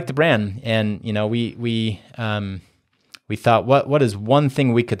we just liked the brand, and we thought, what is one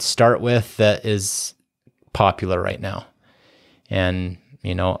thing we could start with that is popular right now? And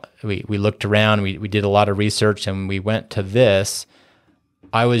we looked around, we did a lot of research, and we went to this.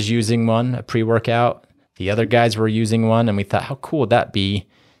 I was using one, a pre-workout. The other guys were using one, and we thought, how cool would that be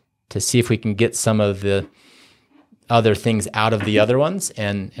to see if we can get some of the other things out of the other ones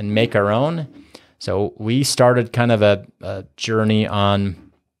and make our own. So we started kind of a journey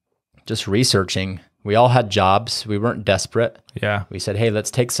on just researching. We all had jobs. We weren't desperate. Yeah. We said, hey,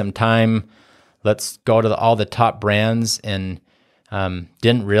 let's take some time. Let's go to all the top brands, and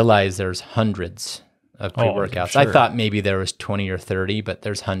didn't realize there's hundreds of pre-workouts. Sure. I thought maybe there was 20 or 30, but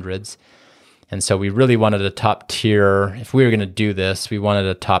there's hundreds. And so we really wanted a top tier. If we were going to do this, we wanted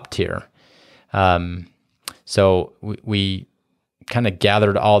a top tier. So we kind of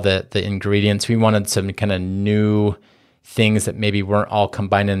gathered all the ingredients. We wanted some kind of new things that maybe weren't all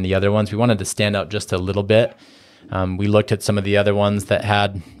combined in the other ones. We wanted to stand out just a little bit. We looked at some of the other ones that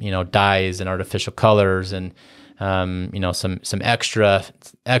had, dyes and artificial colors and, some extra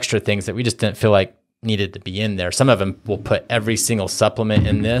things that we just didn't feel like needed to be in there. Some of them will put every single supplement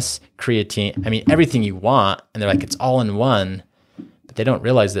in this, creatine, everything you want. And they're like, it's all in one, but they don't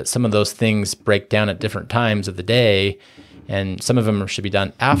realize that some of those things break down at different times of the day. And some of them should be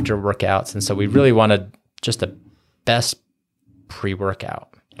done after workouts. And so we really wanted just a best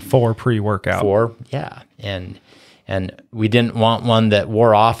pre-workout. For pre-workout. Yeah. And we didn't want one that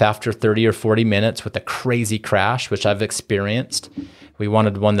wore off after 30 or 40 minutes with a crazy crash, which I've experienced. We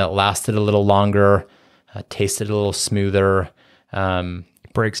wanted one that lasted a little longer, tasted a little smoother.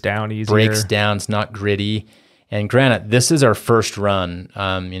 Breaks down easier. It's not gritty. And granted, this is our first run.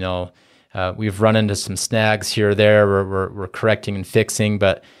 We've run into some snags here or there. We're correcting and fixing,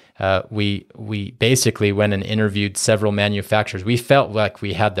 but we basically went and interviewed several manufacturers. We felt like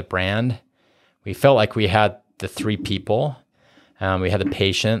we had the brand. We felt like we had the three people. We had the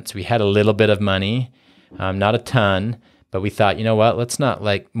patience. We had a little bit of money, not a ton, but we thought, you know what? Let's not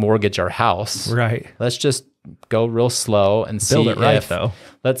like mortgage our house. Right. Let's just go real slow and see it right, though.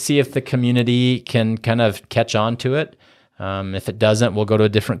 Let's see if the community can kind of catch on to it. If it doesn't, we'll go to a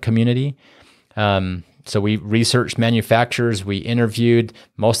different community. So we researched manufacturers. We interviewed.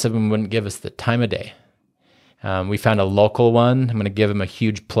 Most of them wouldn't give us the time of day. We found a local one. I'm going to give them a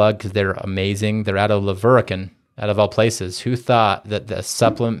huge plug because they're amazing. They're out of Laverican, out of all places. Who thought that the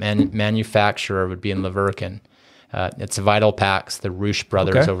supplement manufacturer would be in Laverican? It's Vital Packs, the Roosh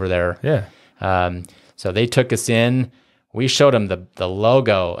brothers over there. Yeah. So they took us in. We showed them the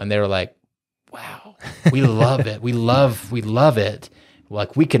logo, and they were like, "Wow, we love it. We love it.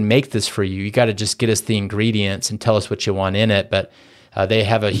 Like, we can make this for you. You got to just get us the ingredients and tell us what you want in it." But they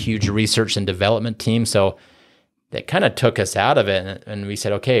have a huge research and development team, so that kind of took us out of it. And we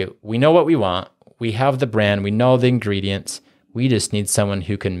said, okay, we know what we want. We have the brand. We know the ingredients. We just need someone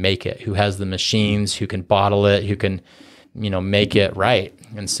who can make it, who has the machines, who can bottle it, who can, make it right.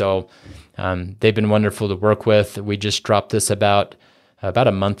 And so they've been wonderful to work with. We just dropped this about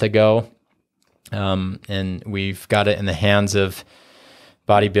a month ago, and we've got it in the hands of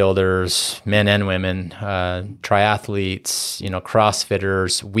bodybuilders, men and women, triathletes,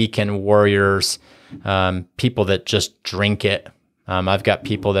 CrossFitters, weekend warriors, people that just drink it. I've got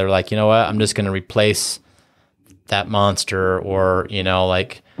people that are like, you know what, I'm just going to replace that monster, or,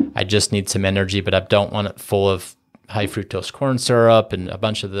 I just need some energy, but I don't want it full of high fructose corn syrup and a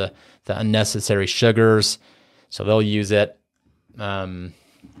bunch of the unnecessary sugars. So they'll use it.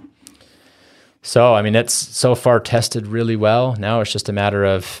 So, it's so far tested really well. Now it's just a matter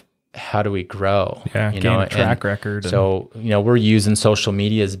of how do we grow? Yeah, gain a track record. So, we're using social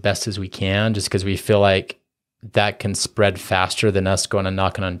media as best as we can, just because we feel like that can spread faster than us going and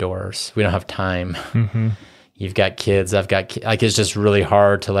knocking on doors. We don't have time. Mm-hmm. You've got kids. I've got it's just really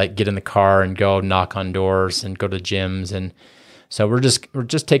hard to get in the car and go knock on doors and go to gyms. And so we're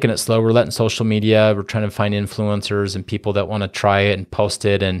just taking it slow. We're letting social media. We're trying to find influencers and people that want to try it and post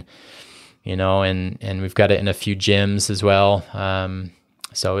it, and and we've got it in a few gyms as well.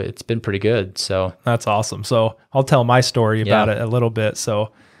 So it's been pretty good. So that's awesome. So I'll tell my story about it a little bit.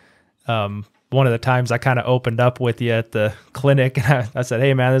 So, one of the times I kind of opened up with you at the clinic, and I said,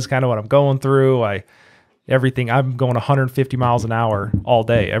 "Hey man, this is kind of what I'm going through. I'm going 150 miles an hour all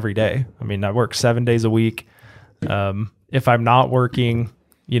day, every day. I work 7 days a week. If I'm not working,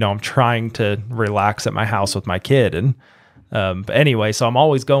 I'm trying to relax at my house with my kid. And, but anyway, so I'm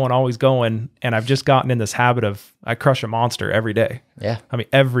always going. And I've just gotten in this habit of, I crush a Monster every day. Yeah.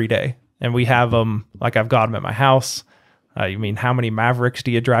 Every day. And we have them, I've got them at my house. How many Mavericks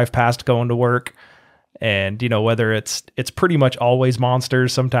do you drive past going to work? And, whether it's pretty much always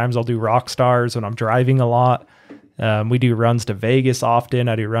Monsters. Sometimes I'll do Rock Stars when I'm driving a lot. We do runs to Vegas often.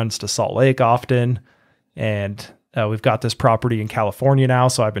 I do runs to Salt Lake often. And we've got this property in California now,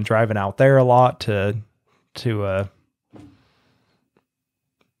 so I've been driving out there a lot to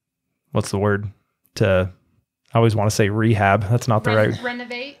what's the word? I always want to say rehab. That's not the right.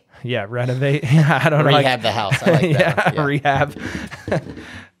 Renovate. Yeah, renovate. I don't know. Rehab the house. I like that. Yeah, rehab.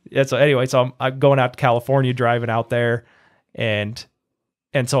 Yeah. So anyway, so I'm going out to California, driving out there, and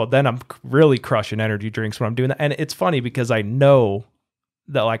so then I'm really crushing energy drinks when I'm doing that. And it's funny because I know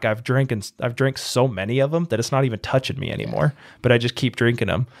that I've drank so many of them that it's not even touching me anymore, but I just keep drinking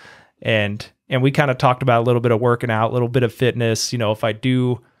them. And we kind of talked about a little bit of working out, a little bit of fitness, if I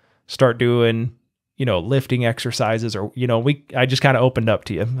do start doing, lifting exercises, or, I just kind of opened up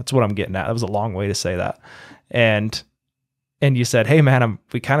to you. That's what I'm getting at. That was a long way to say that. And you said, "Hey man,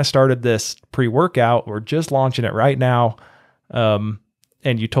 we kind of started this pre-workout. We're just launching it right now." And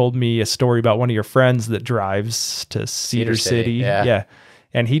you told me a story about one of your friends that drives to Cedar City. Yeah.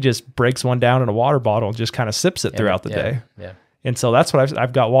 And he just breaks one down in a water bottle and just kind of sips it throughout the day. Yeah. And so that's what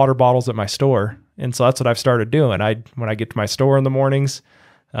I've got water bottles at my store. And so that's what I've started doing. When I get to my store in the mornings,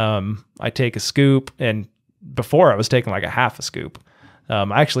 I take a scoop, and before I was taking a half a scoop.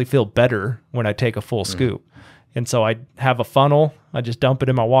 I actually feel better when I take a full scoop. And so I have a funnel. I just dump it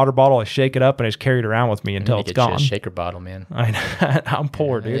in my water bottle. I shake it up, and I just carry it around with me until it's gone. You a shaker bottle, man. I'm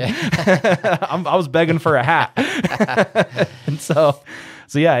poor, dude. Yeah. I was begging for a hat. And so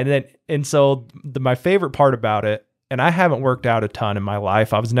yeah. And so my favorite part about it, and I haven't worked out a ton in my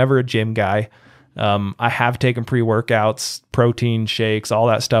life. I was never a gym guy. I have taken pre-workouts, protein shakes, all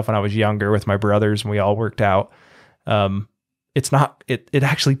that stuff when I was younger with my brothers, and we all worked out. It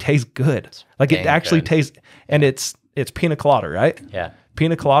actually tastes good. It actually tastes, and it's pina colada, right? Yeah.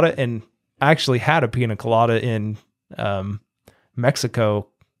 Pina colada. And I actually had a pina colada in Mexico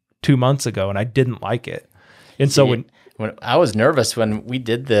 2 months ago, and I didn't like it. And so when I was nervous when we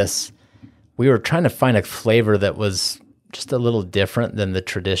did this, we were trying to find a flavor that was just a little different than the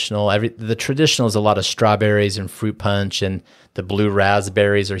traditional. The traditional is a lot of strawberries and fruit punch, and the blue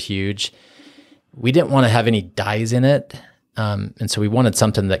raspberries are huge. We didn't want to have any dyes in it. And so we wanted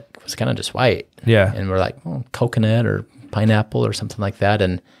something that was kind of just white. Yeah. And we're like, coconut or pineapple or something like that.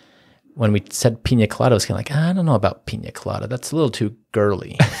 And when we said pina colada, I was kind of like, I don't know about pina colada. That's a little too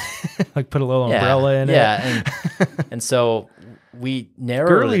girly. Like put a little umbrella in it. Yeah. And so we narrowed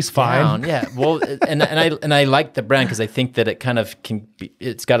Girly's it down. fine. Yeah. Well, and I like the brand because I think that it kind of can be,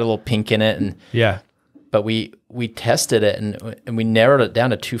 it's got a little pink in it. And yeah. But we tested it and we narrowed it down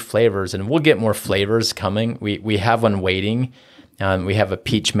to 2 flavors, and we'll get more flavors coming. We have one waiting. We have a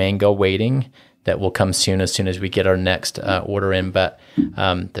peach mango waiting that will come soon as we get our next order in. But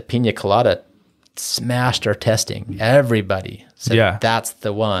the pina colada smashed our testing. Everybody said that's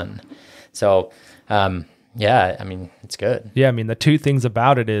the one. So yeah, I mean, it's good. Yeah, I mean, the 2 things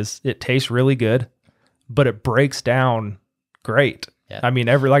about it is it tastes really good, but it breaks down great. Yeah. I mean,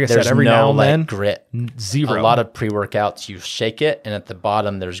 every now and then, grit. Zero. A lot of pre-workouts, you shake it, and at the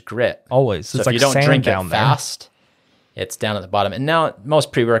bottom there's grit. Always. So it's if like you don't sand drink down it there. fast, it's down at the bottom. And now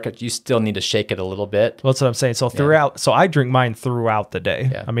most pre-workouts, you still need to shake it a little bit. Well, that's what I'm saying. So so I drink mine throughout the day.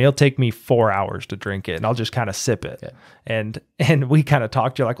 Yeah. I mean, it'll take me 4 hours to drink it, and I'll just kind of sip it. Yeah. And we kind of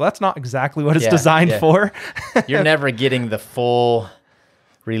talked. You're like, well, that's not exactly what it's designed for. You're never getting the full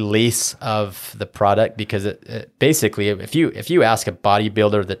release of the product because it basically, if you ask a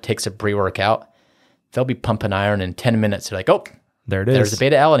bodybuilder that takes a pre-workout, they'll be pumping iron in 10 minutes. They're like, oh, there it is. There's the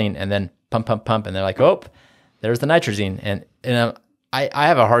beta alanine, and then pump, and they're like, oh, there's the nitrazine. And I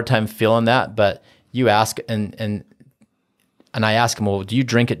have a hard time feeling that, but you ask and I ask them, well, do you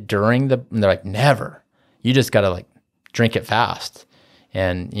drink it during and they're like, never. You just got to like drink it fast.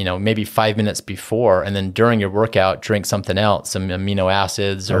 And, maybe 5 minutes before, and then during your workout, drink something else, some amino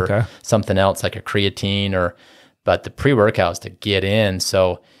acids or something else like a creatine but the pre-workout is to get in.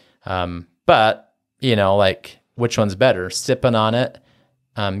 So, but, like which one's better? Sipping on it,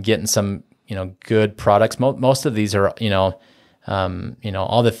 getting some, good products. Most of these are, all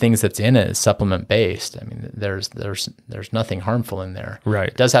the things that's in it is supplement based. I mean, there's nothing harmful in there. Right.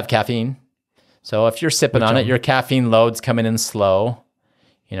 It does have caffeine. So if you're sipping on it, your caffeine load's coming in slow.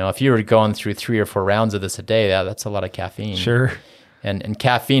 If you were going through 3 or 4 rounds of this a day, that's a lot of caffeine. Sure. And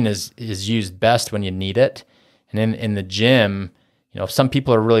caffeine is used best when you need it. And in the gym, some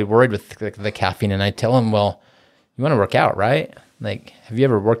people are really worried with the caffeine, and I tell them, well, you want to work out, right? Like, have you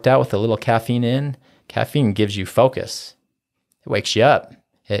ever worked out with a little caffeine in? Caffeine gives you focus. It wakes you up.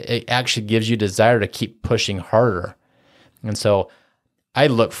 It actually gives you desire to keep pushing harder. And so I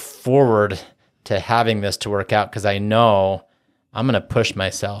look forward to having this to work out because I know I'm going to push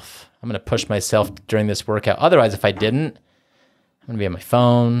myself. I'm going to push myself during this workout. Otherwise, if I didn't, I'm going to be on my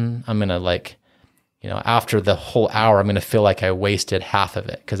phone. I'm going to after the whole hour, I'm going to feel like I wasted half of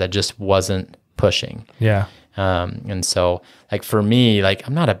it because I just wasn't pushing. Yeah. And so like for me, like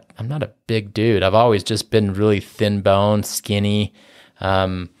I'm not a big dude. I've always just been really thin boned, skinny,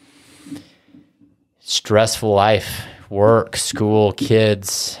 stressful life, work, school,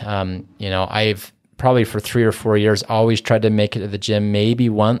 kids. I've probably for 3 or 4 years always tried to make it to the gym maybe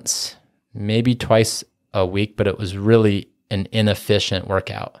once, maybe twice a week, but it was really an inefficient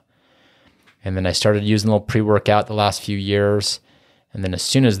workout. And then I started using a little pre-workout the last few years. And then as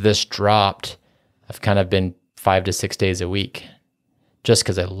soon as this dropped, I've kind of been 5 to 6 days a week just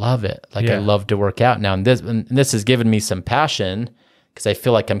because I love it. Like I love to work out now. And this has given me some passion because I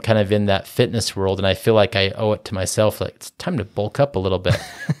feel like I'm kind of in that fitness world and I feel like I owe it to myself. Like it's time to bulk up a little bit.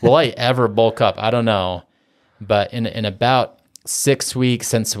 Will I ever bulk up? I don't know. But in about 6 weeks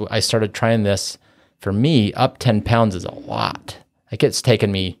since I started trying this, for me, up 10 pounds is a lot. Like it's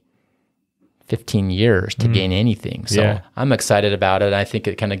taken me 15 years to gain anything. So I'm excited about it. I think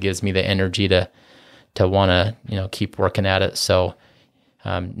it kind of gives me the energy to want to, keep working at it. So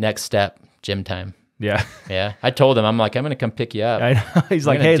next step, gym time. Yeah. Yeah. I told him, I'm like, I'm going to come pick you up. I know. He's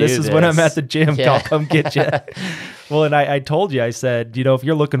like, hey, this is when I'm at the gym. I'll come get you. Well, and I told you, I said, if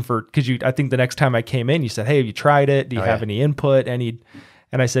you're looking for, I think the next time I came in, you said, hey, have you tried it? Do you have any input? And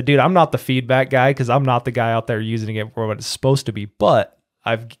I said, dude, I'm not the feedback guy because I'm not the guy out there using it for what it's supposed to be, but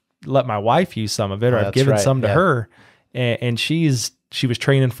I've let my wife use some of it, or I've given some to her. And she was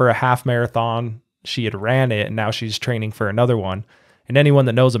training for a half marathon. She had ran it and now she's training for another one. And anyone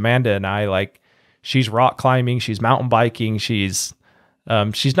that knows Amanda and I, like, she's rock climbing, she's mountain biking, she's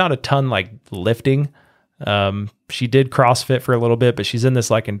not a ton like lifting. She did CrossFit for a little bit, but she's in this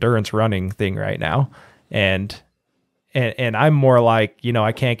like endurance running thing right now. And And I'm more like, you know,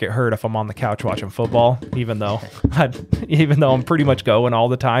 I can't get hurt if I'm on the couch watching football, even though I'm pretty much going all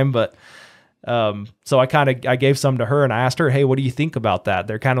the time. But so I gave some to her and I asked her, hey, what do you think about that?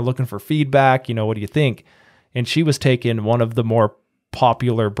 They're kind of looking for feedback. You know, what do you think? And she was taking one of the more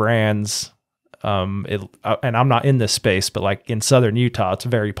popular brands. And I'm not in this space, but like in Southern Utah, it's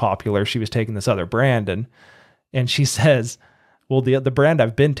very popular. She was taking this other brand and she says, well, the brand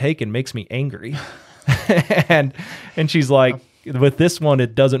I've been taking makes me angry. and she's like, with this one,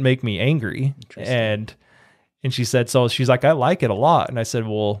 it doesn't make me angry. And she said, so she's like, I like it a lot. And I said,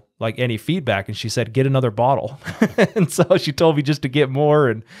 well, like any feedback? And she said, get another bottle. And so she told me just to get more.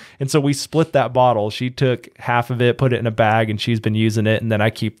 And so we split that bottle. She took half of it, put it in a bag, and she's been using it. And then I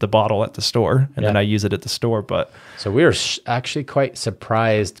keep the bottle at the store and then I use it at the store. But so we were actually quite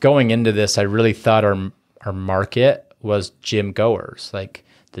surprised going into this. I really thought our market was gym goers, like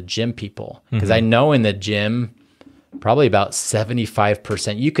the gym people. Because I know in the gym, probably about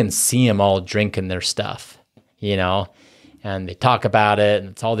 75%, you can see them all drinking their stuff, you know, and they talk about it and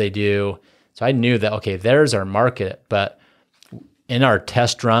it's all they do. So I knew that, okay, there's our market. But in our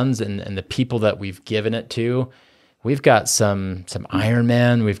test runs and the people that we've given it to, we've got some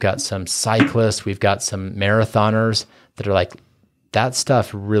Ironman, we've got some cyclists, we've got some marathoners that are like, that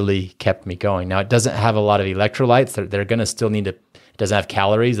stuff really kept me going. Now, it doesn't have a lot of electrolytes. They're going to still need to, it doesn't have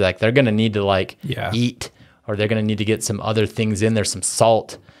calories. Like they're going to need to like eat, or they're going to need to get some other things in there, some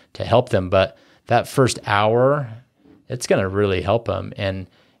salt to help them. But that first hour, it's going to really help them. And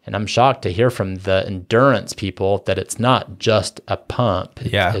I'm shocked to hear from the endurance people that it's not just a pump.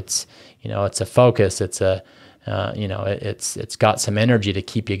 It's, you know, it's a focus. It's a, you know, it's got some energy to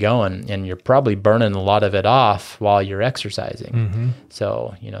keep you going, and you're probably burning a lot of it off while you're exercising.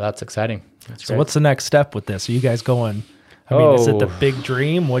 So, you know, that's exciting. That's so great. What's the next step with this? Are you guys going, I mean, is it the big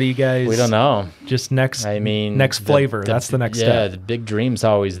dream? What do you guys? We don't know. Just next flavor. That's the next step. Yeah, the big dream's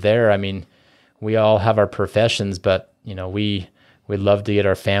always there. I mean, we all have our professions, but you know, we love to get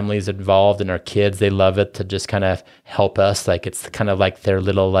our families involved and our kids. They love it to just kind of help us. Like it's kind of like their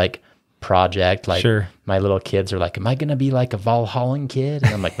little like project. Like my little kids are like, am I going to be like a Valhallan kid?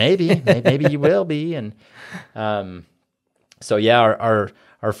 And I'm like, maybe you will be. And so yeah,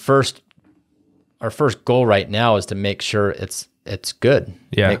 our first goal right now is to make sure it's good.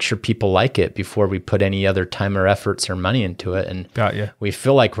 Make sure people like it before we put any other time or efforts or money into it. And we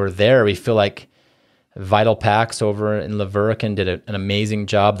feel like we're there. We feel like Vital Packs over in Laverican did an amazing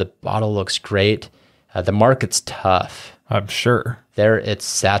job. The bottle looks great. The market's tough. I'm sure. It's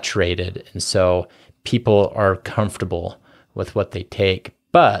saturated. And so people are comfortable with what they take.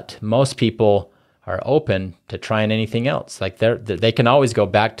 But most people are open to trying anything else. Like they can always go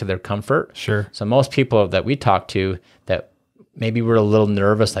back to their comfort. So most people that we talk to that maybe we're a little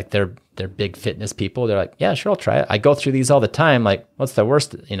nervous, like they're big fitness people, they're like, yeah, sure, I'll try it. I go through these all the time. Like, what's the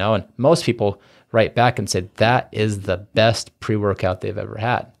worst, you know? And most people write back and say that is the best pre-workout they've ever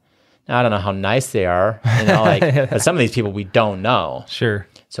had. Now, I don't know how nice they are, you know, like but some of these people we don't know.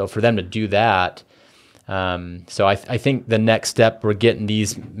 So for them to do that, so I think the next step, we're getting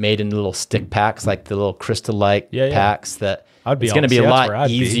these made in little stick packs, like the little crystal-like packs that it's going to be a lot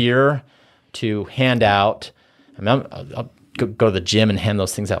easier to hand out. I mean, I'll go to the gym and hand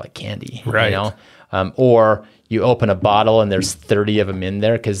those things out like candy, you know? Or you open a bottle and there's 30 of them in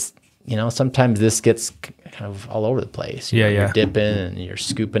there because, you know, sometimes this gets kind of all over the place. You know, you're dipping and you're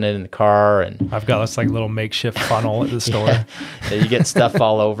scooping it in the car. And I've got this like little makeshift funnel at the store. You get stuff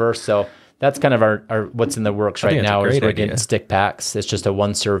all over. So that's kind of our what's in the works right now is we're getting stick packs. It's just a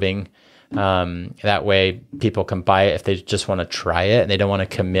one serving. That way people can buy it if they just want to try it and they don't want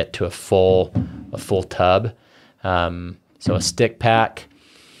to commit to a full tub. So a stick pack.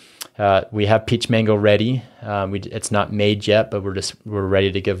 We have peach mango ready. It's not made yet, but we're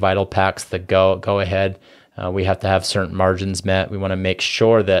ready to give Vital Packs the go ahead. We have to have certain margins met. We want to make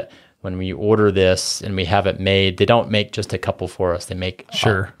sure that when we order this and we have it made, they don't make just a couple for us. They make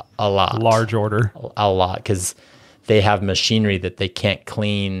a lot, large order, a lot, because they have machinery that they can't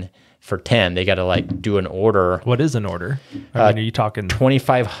clean for 10. They got to like do an order. What is an order? I mean, are you talking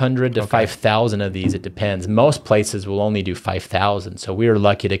 2,500 to 5,000 of these? It depends. Most places will only do 5,000. So we were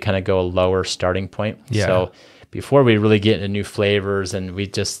lucky to kind of go a lower starting point. So before we really get into new flavors, and we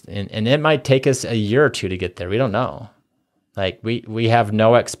just, and it might take us a year or two to get there. We don't know. Like we have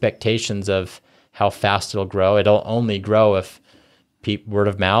no expectations of how fast it'll grow. It'll only grow if word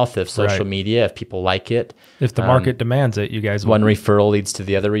of mouth, if social media, if people like it, if the market demands it. You guys, one referral leads to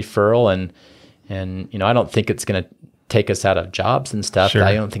the other referral, and you know, I don't think it's going to take us out of jobs and stuff.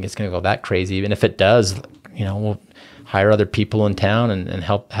 I don't think it's going to go that crazy. Even if it does, you know, we'll hire other people in town and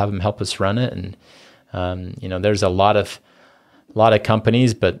have them help us run it. And You know, there's a lot of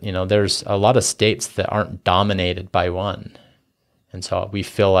companies, but you know, there's a lot of states that aren't dominated by one. And so we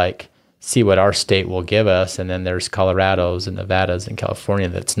feel like, see what our state will give us. And then there's Colorado's and Nevada's and California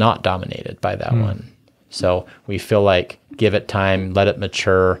that's not dominated by that one. So we feel like give it time, let it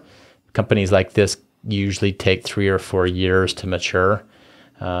mature. Companies like this usually take 3 or 4 years to mature.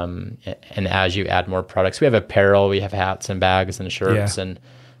 And as you add more products, we have apparel, we have hats and bags and shirts and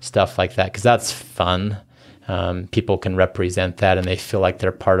stuff like that, because that's fun. People can represent that and they feel like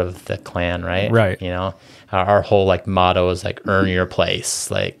they're part of the clan, right? Right. You know, our whole like motto is like earn your place,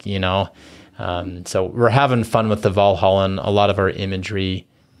 like, you know. So we're having fun with the Valhallan. A lot of our imagery,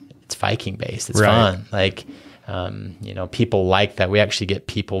 it's Viking based. It's fun. Like, you know, people like that. We actually get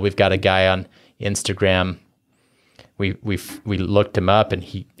people. We've got a guy on Instagram. We looked him up and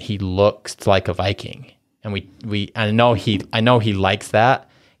he looks like a Viking, and I know he likes that,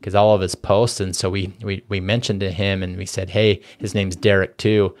 because all of his posts. And so we mentioned to him and we said, hey, his name's Derick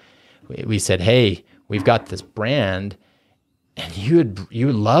too. We said, hey, we've got this brand and you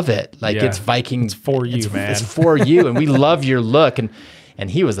would love it. Like it's Viking. It's for you, man. It's for you. And we love your look. And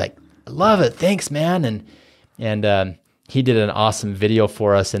he was like, I love it. Thanks, man. And he did an awesome video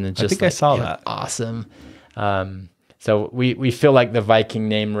for us. And it just, I think I saw that. Awesome. So we feel like the Viking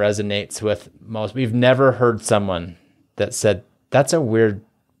name resonates with most. We've never heard someone that said, that's a weird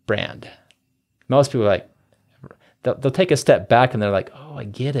brand. Most people are like, they'll take a step back and they're like, oh, I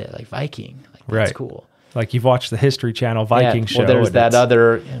get it, like Viking, like that's cool. Like you've watched the History Channel Viking show. Well, there's that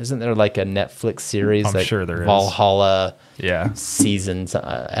other, isn't there like a Netflix series? I'm like sure there is. Valhalla seasons,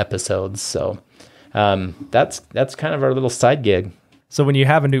 episodes. So that's kind of our little side gig. So when you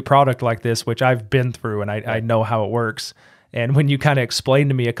have a new product like this, which I've been through and I know how it works, and when you kind of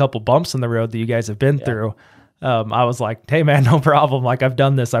explained to me a couple bumps in the road that you guys have been through, I was like, hey man, no problem. Like I've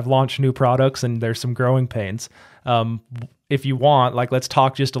done this. I've launched new products and there's some growing pains. If you want, like, let's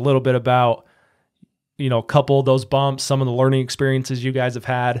talk just a little bit about, you know, a couple of those bumps, some of the learning experiences you guys have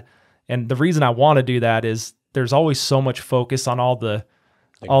had. And the reason I want to do that is there's always so much focus on all the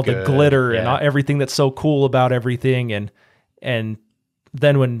glitter and everything that's so cool about everything. And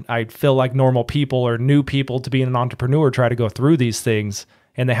then when I feel like normal people or new people to being an entrepreneur try to go through these things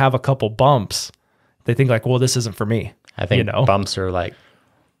and they have a couple bumps, they think like, well, this isn't for me. I think, you know, bumps are like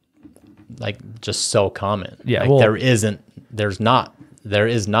just so common. Yeah. Like well, there is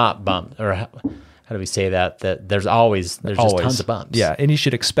not bumps, or how do we say that? That there's just tons of bumps. Yeah. And you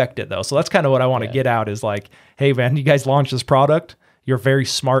should expect it though. So that's kind of what I want to get out is like, hey man, you guys launched this product. You're very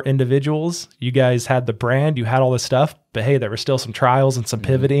smart individuals. You guys had the brand, you had all this stuff, but hey, there were still some trials and some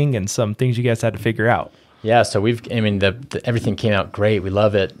pivoting and some things you guys had to figure out. Yeah, so everything came out great. We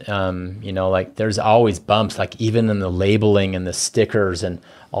love it. You know, like there's always bumps, like even in the labeling and the stickers and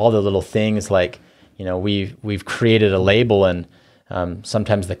all the little things. Like, you know, we've created a label and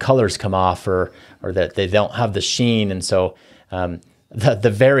sometimes the colors come off or that they don't have the sheen. And so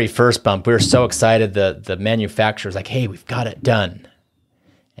the very first bump, we were so excited. The manufacturer's like, hey, we've got it done.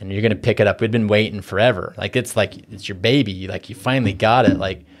 And you're gonna pick it up. We'd been waiting forever. Like it's your baby. Like you finally got it.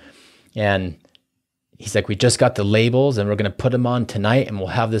 Like, and he's like, we just got the labels and we're going to put them on tonight and we'll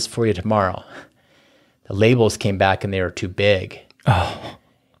have this for you tomorrow. The labels came back and they were too big. Oh.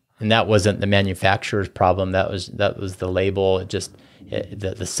 And that wasn't the manufacturer's problem. That was the label.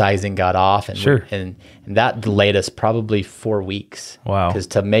 The sizing got off and that delayed us probably 4 weeks. Wow. Because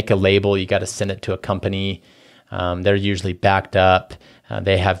to make a label, you got to send it to a company. They're usually backed up.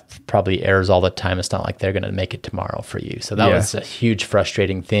 They have probably errors all the time. It's not like they're going to make it tomorrow for you. So that was a huge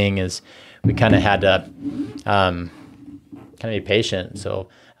frustrating thing is we kind of had to kind of be patient. So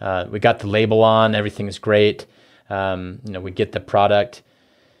we got the label on, everything's great. You know, we get the product.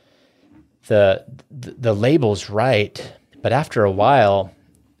 The label's right, but after a while,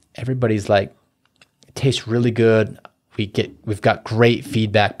 everybody's like, it tastes really good. We've got great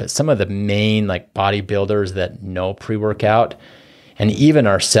feedback, but some of the main like bodybuilders that know pre-workout, and even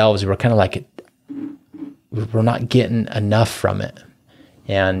ourselves, we're kind of like, we're not getting enough from it.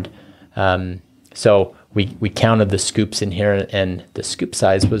 And so we counted the scoops in here, and the scoop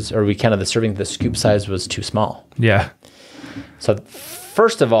size we counted the serving, the scoop size was too small. Yeah. So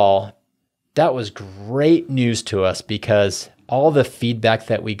first of all, that was great news to us because all the feedback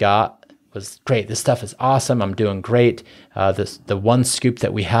that we got was great. This stuff is awesome. I'm doing great. The one scoop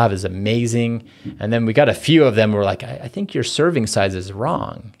that we have is amazing. And then we got a few of them were like, I think your serving size is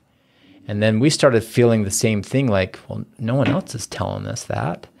wrong. And then we started feeling the same thing, like, well, no one else is telling us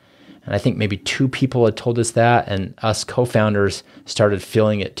that. And I think maybe 2 people had told us that, and us co-founders started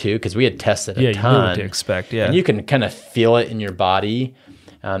feeling it too, because we had tested a ton. You knew what to expect, And you can kind of feel it in your body.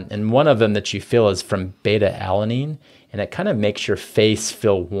 And one of them that you feel is from beta alanine, and it kind of makes your face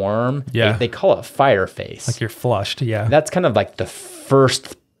feel warm. Yeah. They call it fire face. Like you're flushed. Yeah. That's kind of like the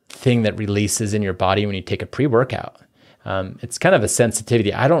first thing that releases in your body when you take a pre-workout. It's kind of a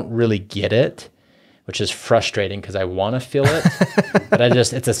sensitivity. I don't really get it, which is frustrating because I want to feel it, but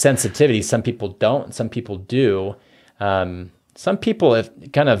it's a sensitivity. Some people don't, some people do. Some people,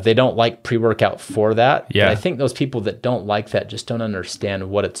 they don't like pre-workout for that. Yeah. But I think those people that don't like that just don't understand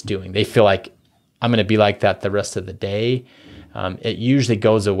what it's doing. They feel like I'm going to be like that the rest of the day. It usually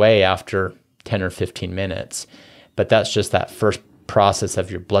goes away after 10 or 15 minutes, but that's just that first process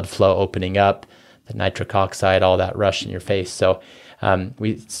of your blood flow opening up, the nitric oxide, all that rush in your face. So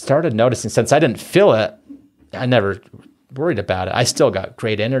we started noticing, since I didn't feel it, I never worried about it. I still got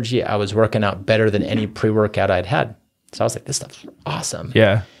great energy. I was working out better than any pre-workout I'd had. So I was like, this stuff's awesome.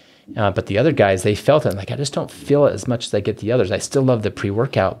 Yeah. But the other guys, they felt it. Like, I just don't feel it as much as I get the others. I still love the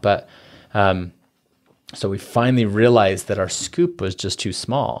pre-workout, but so we finally realized that our scoop was just too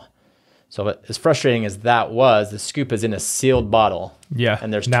small. So as frustrating as that was, the scoop is in a sealed bottle. Yeah.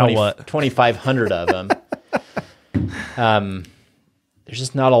 And there's now what? 2,500 of them. There's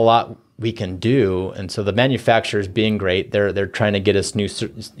just not a lot we can do. And so the manufacturers, being great, they're trying to get us new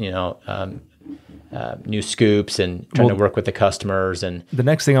scoops and trying to work with the customers. And the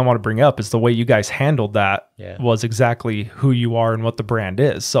next thing I want to bring up is the way you guys handled that was exactly who you are and what the brand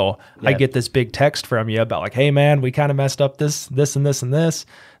is. So I get this big text from you about like, hey man, we kind of messed up this and this and this.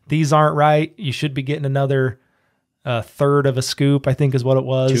 These aren't right. You should be getting another third of a scoop, I think is what it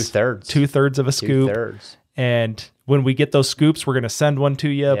was. 2/3. 2/3 of a scoop. 2/3. And when we get those scoops, we're going to send one to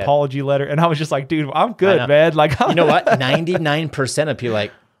you, apology letter. And I was just like, dude, I'm good, man. Like, you know what? 99% of people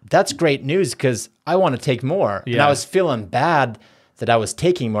like, that's great news because I want to take more. Yeah. And I was feeling bad that I was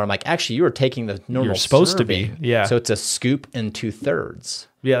taking more. I'm like, actually, you were taking the normal You're supposed serving. to be. Yeah. So it's a scoop and 2/3.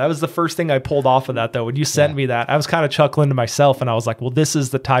 Yeah, that was the first thing I pulled off of that, though. When you sent me that, I was kind of chuckling to myself, and I was like, well, this is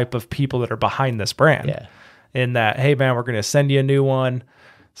the type of people that are behind this brand. Yeah. In that, hey, man, we're going to send you a new one.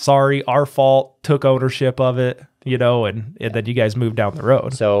 Sorry, our fault, took ownership of it, and then you guys moved down the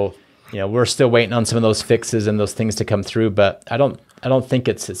road. So, we're still waiting on some of those fixes and those things to come through, but I don't think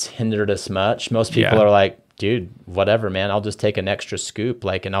it's hindered us much. Most people are like, dude, whatever, man, I'll just take an extra scoop,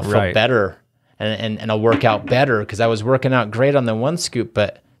 and I'll feel better and I'll work out better because I was working out great on the one scoop,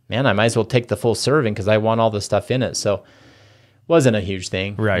 but man, I might as well take the full serving because I want all the stuff in it. So wasn't a huge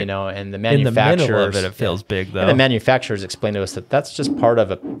thing, right? And the manufacturers, in the middle of it feels big though. And the manufacturers explain to us that that's just part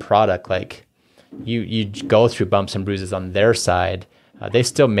of a product. Like you go through bumps and bruises on their side. They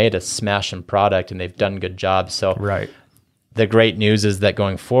still made a smashing product and they've done good jobs. So the great news is that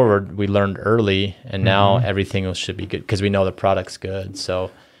going forward, we learned early and now everything should be good because we know the product's good. So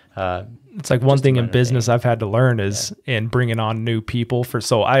it's like one thing in business I've had to learn is in bringing on new people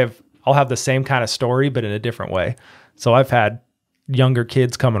I'll have the same kind of story, but in a different way. So I've had younger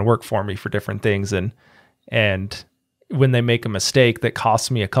kids come and work for me for different things. And when they make a mistake that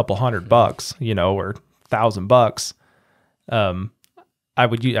costs me a couple $100, or $1,000,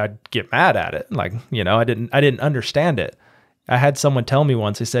 I'd get mad at it. Like, I didn't understand it. I had someone tell me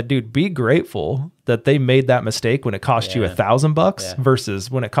once, they said, dude, be grateful that they made that mistake when it cost you $1,000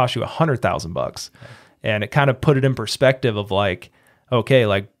 versus when it cost you $100,000. And it kind of put it in perspective of like, okay,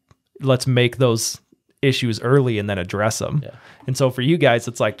 like let's make those issues early and then address them. And so for you guys,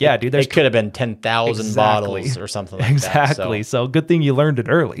 it's like, yeah, dude, it could have been 10,000 bottles or something like that. Exactly. So good thing you learned it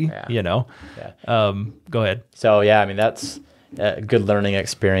early, Go ahead. So yeah, I mean, that's a good learning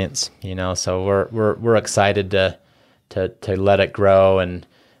experience, so we're excited to let it grow and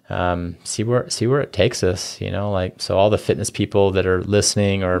see where it takes us, so all the fitness people that are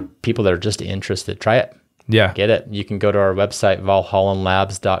listening or people that are just interested, try it. Yeah. Get it. You can go to our website,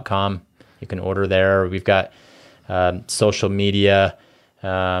 valhallanlabs.com. You can order there. We've got social media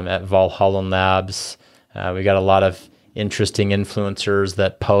at Valhallan Labs. We got a lot of interesting influencers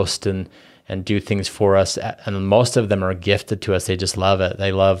that post and do things for us. And most of them are gifted to us. They just love it.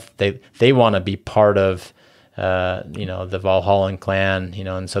 They want to be part of the Valhallan clan,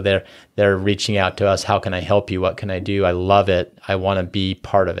 and so they're reaching out to us. How can I help you? What can I do? I love it. I want to be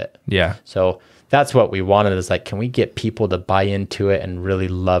part of it. Yeah. So that's what we wanted is like, can we get people to buy into it and really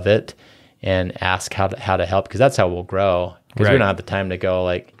love it and ask how to help? Because that's how we'll grow. Because we don't have the time to go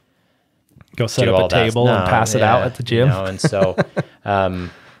set up a table and pass it out at the gym. And so, I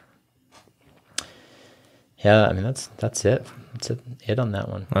mean, that's it. That's it on that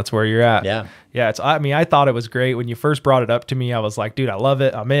one. That's where you're at. Yeah. Yeah. I thought it was great when you first brought it up to me. I was like, dude, I love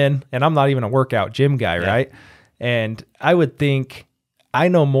it. I'm in, and I'm not even a workout gym guy. Yeah. Right. And I would think I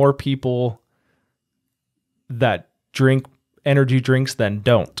know more people that drink energy drinks, then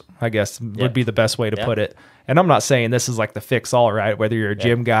don't, I guess would be the best way to put it. And I'm not saying this is like the fix all, right? Whether you're a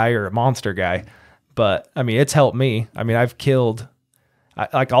gym guy or a Monster guy, but I mean, it's helped me. I mean,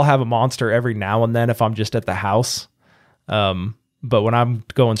 I'll have a Monster every now and then if I'm just at the house. But when I'm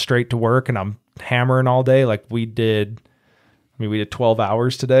going straight to work and I'm hammering all day, like we did 12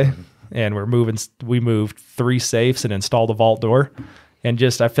 hours today, and we moved 3 safes and installed a vault door. And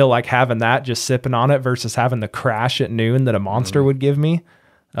just, I feel like having that, just sipping on it versus having the crash at noon that a Monster would give me.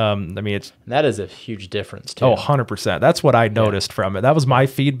 I mean, that is a huge difference too. Oh, 100%. That's what I noticed from it. That was my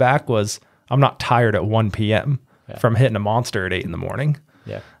feedback, was I'm not tired at 1 p.m. from hitting a Monster at 8 in the morning.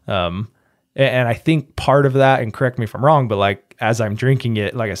 Yeah. And I think part of that, and correct me if I'm wrong, but like as I'm drinking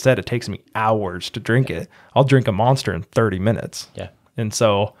it, like I said, it takes me hours to drink it. I'll drink a Monster in 30 minutes. Yeah. And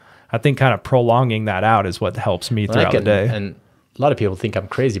so I think kind of prolonging that out is what helps me throughout the day. And a lot of people think I'm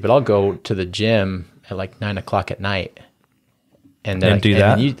crazy, but I'll go to the gym at like 9 o'clock at night. And then do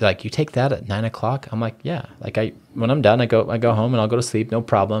that. You take that at 9 o'clock. I'm like, yeah. Like when I'm done, I go home and I'll go to sleep. No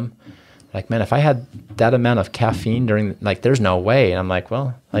problem. Like, man, if I had that amount of caffeine during, like, there's no way. And I'm like,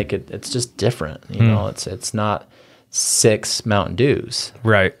 well, like it's just different. You know, it's not 6 Mountain Dews.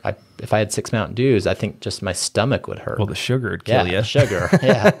 Right. If I had 6 Mountain Dews, I think just my stomach would hurt. Well, the sugar would kill you. Yeah, sugar.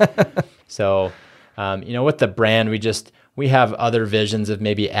 Yeah. So, you know, with the brand, we have other visions of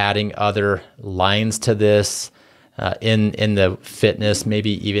maybe adding other lines to this, in the fitness,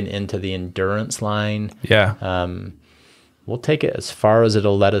 maybe even into the endurance line. Yeah. We'll take it as far as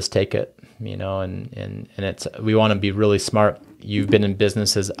it'll let us take it, you know, and we want to be really smart. You've been in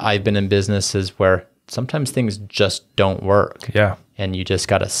businesses, I've been in businesses where sometimes things just don't work. Yeah. And you just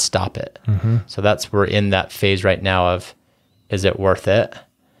got to stop it. So we're in that phase right now of, is it worth it?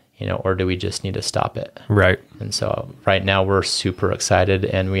 You know, or do we just need to stop it? Right. And so right now we're super excited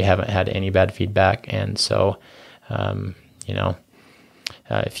and we haven't had any bad feedback. And so, you know,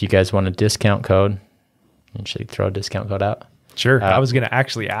 if you guys want a discount code, you should throw a discount code out. Sure. I was going to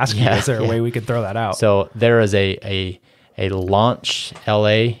actually ask you, is there a way we could throw that out? So there is a launch,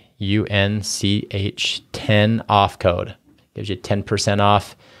 LAUNCH 10 off code. Gives you 10%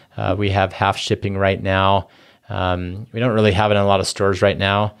 off. We have half shipping right now. We don't really have it in a lot of stores right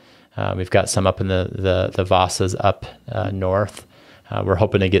now. We've got some up in the Vassas up north. We're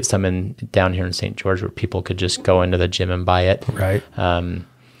hoping to get some down here in St. George where people could just go into the gym and buy it. Right.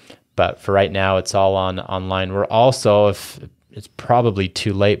 But for right now, it's all online. We're also, if it's probably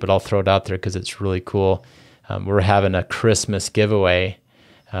too late, but I'll throw it out there because it's really cool. We're having a Christmas giveaway.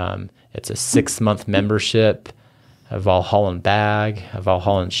 It's a 6-month membership, a Valhallan bag, a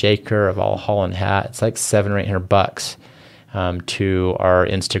Valhallan shaker, a Valhallan hat. It's like $700 or $800 to our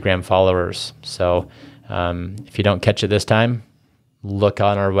Instagram followers. So if you don't catch it this time, look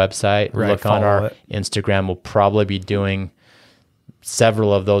on our website, look on our Instagram. We'll probably be doing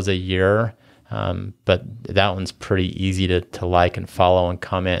several of those a year. But that one's pretty easy to like and follow and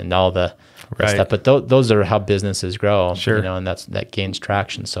comment and all the stuff. But those are how businesses grow, sure. You know, and that gains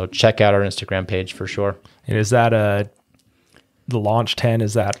traction. So check out our Instagram page for sure. And is that the launch 10?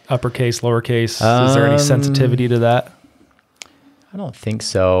 Is that uppercase, lowercase? Is there any sensitivity to that? I don't think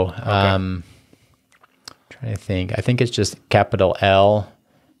so. Okay. Trying to think. I think it's just capital L,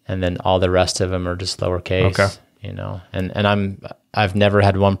 and then all the rest of them are just lowercase. Okay. You know, and I've never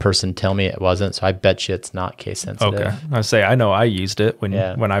had one person tell me it wasn't, so I bet you it's not case sensitive. Okay. I know I used it when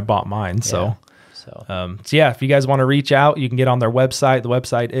I bought mine. So, so yeah, if you guys want to reach out, you can get on their website. The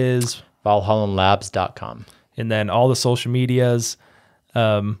website is valhallanlabs.com. And then all the social medias.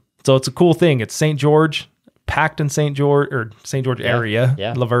 So it's a cool thing. It's St. George, packed in St. George area,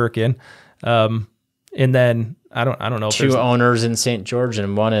 Laverican. And then I don't know if 2 owners in St. George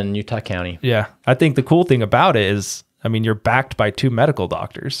and 1 in Utah County. Yeah. I think the cool thing about it is, I mean, you're backed by 2 medical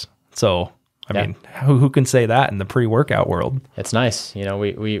doctors. So, I mean, who can say that in the pre-workout world? It's nice. You know,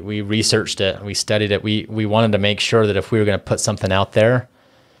 we researched it, we studied it. We wanted to make sure that if we were going to put something out there,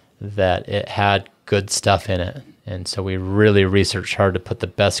 that it had good stuff in it. And so we really researched hard to put the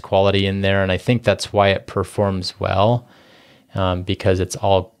best quality in there. And I think that's why it performs well. Because it's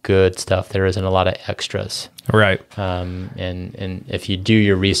all good stuff. There isn't a lot of extras. Right. And if you do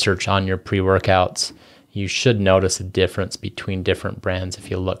your research on your pre-workouts, you should notice a difference between different brands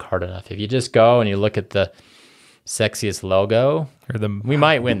if you look hard enough. If you just go and you look at the sexiest logo, we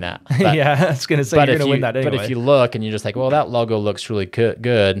might win that. But, yeah, I was going to say you're going to win that anyway. But if you look and you're just like, well, that logo looks really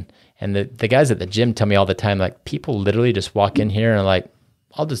good. And the guys at the gym tell me all the time, like, people literally just walk in here and are like,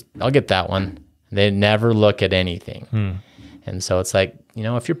 I'll get that one. They never look at anything. And so it's like, you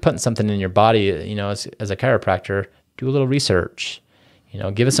know, if you're putting something in your body, you know, as a chiropractor, do a little research, you know,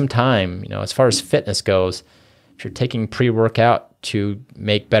 give it some time. You know, as far as fitness goes, if you're taking pre-workout to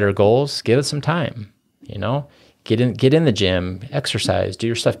make better goals, give it some time, you know, get in the gym, exercise, do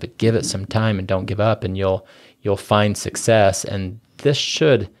your stuff, but give it some time and don't give up, and you'll find success. And this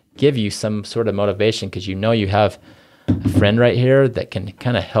should give you some sort of motivation, because you know you have a friend right here that can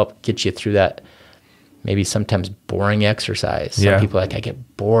kind of help get you through that maybe sometimes boring exercise. Some people are like, I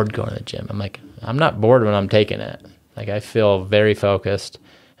get bored going to the gym. I'm like, I'm not bored when I'm taking it. Like, I feel very focused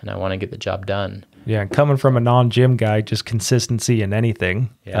and I want to get the job done. Yeah. And coming from a non-gym guy, just consistency in anything.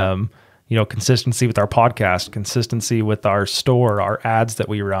 Yeah. You know, consistency with our podcast, consistency with our store, our ads that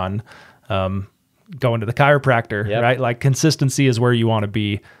we run, going to the chiropractor, right? Like, consistency is where you want to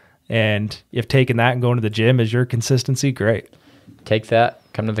be. And if taking that and going to the gym is your consistency, great. Take that,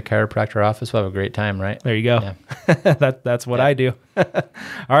 come to the chiropractor office. We'll have a great time, right? There you go. Yeah. That's what I do. All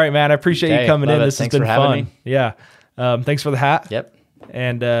right, man. I appreciate you coming in. This has been fun. Yeah. Thanks for the hat. Yep.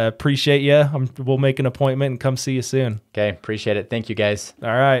 And appreciate you. We'll make an appointment and come see you soon. Okay. Appreciate it. Thank you, guys. All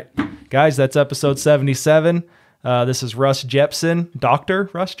right. Guys, that's episode 77. This is Russ Jepson, Dr.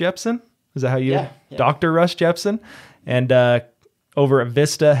 Russ Jepson. Is that how you? Yeah. Dr. Russ Jepson. And over at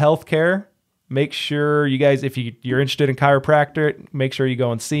Vista Healthcare. Make sure you guys, if you're interested in chiropractor, make sure you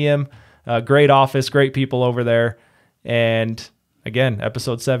go and see him. Great office, great people over there. And again,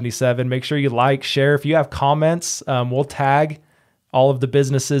 episode 77. Make sure you like, share. If you have comments, we'll tag all of the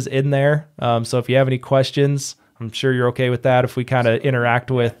businesses in there. So if you have any questions, I'm sure you're okay with that if we kind of interact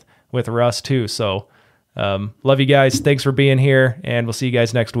with Russ too. So love you guys. Thanks for being here, and we'll see you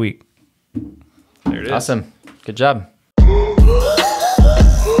guys next week. There it is. Awesome. Good job.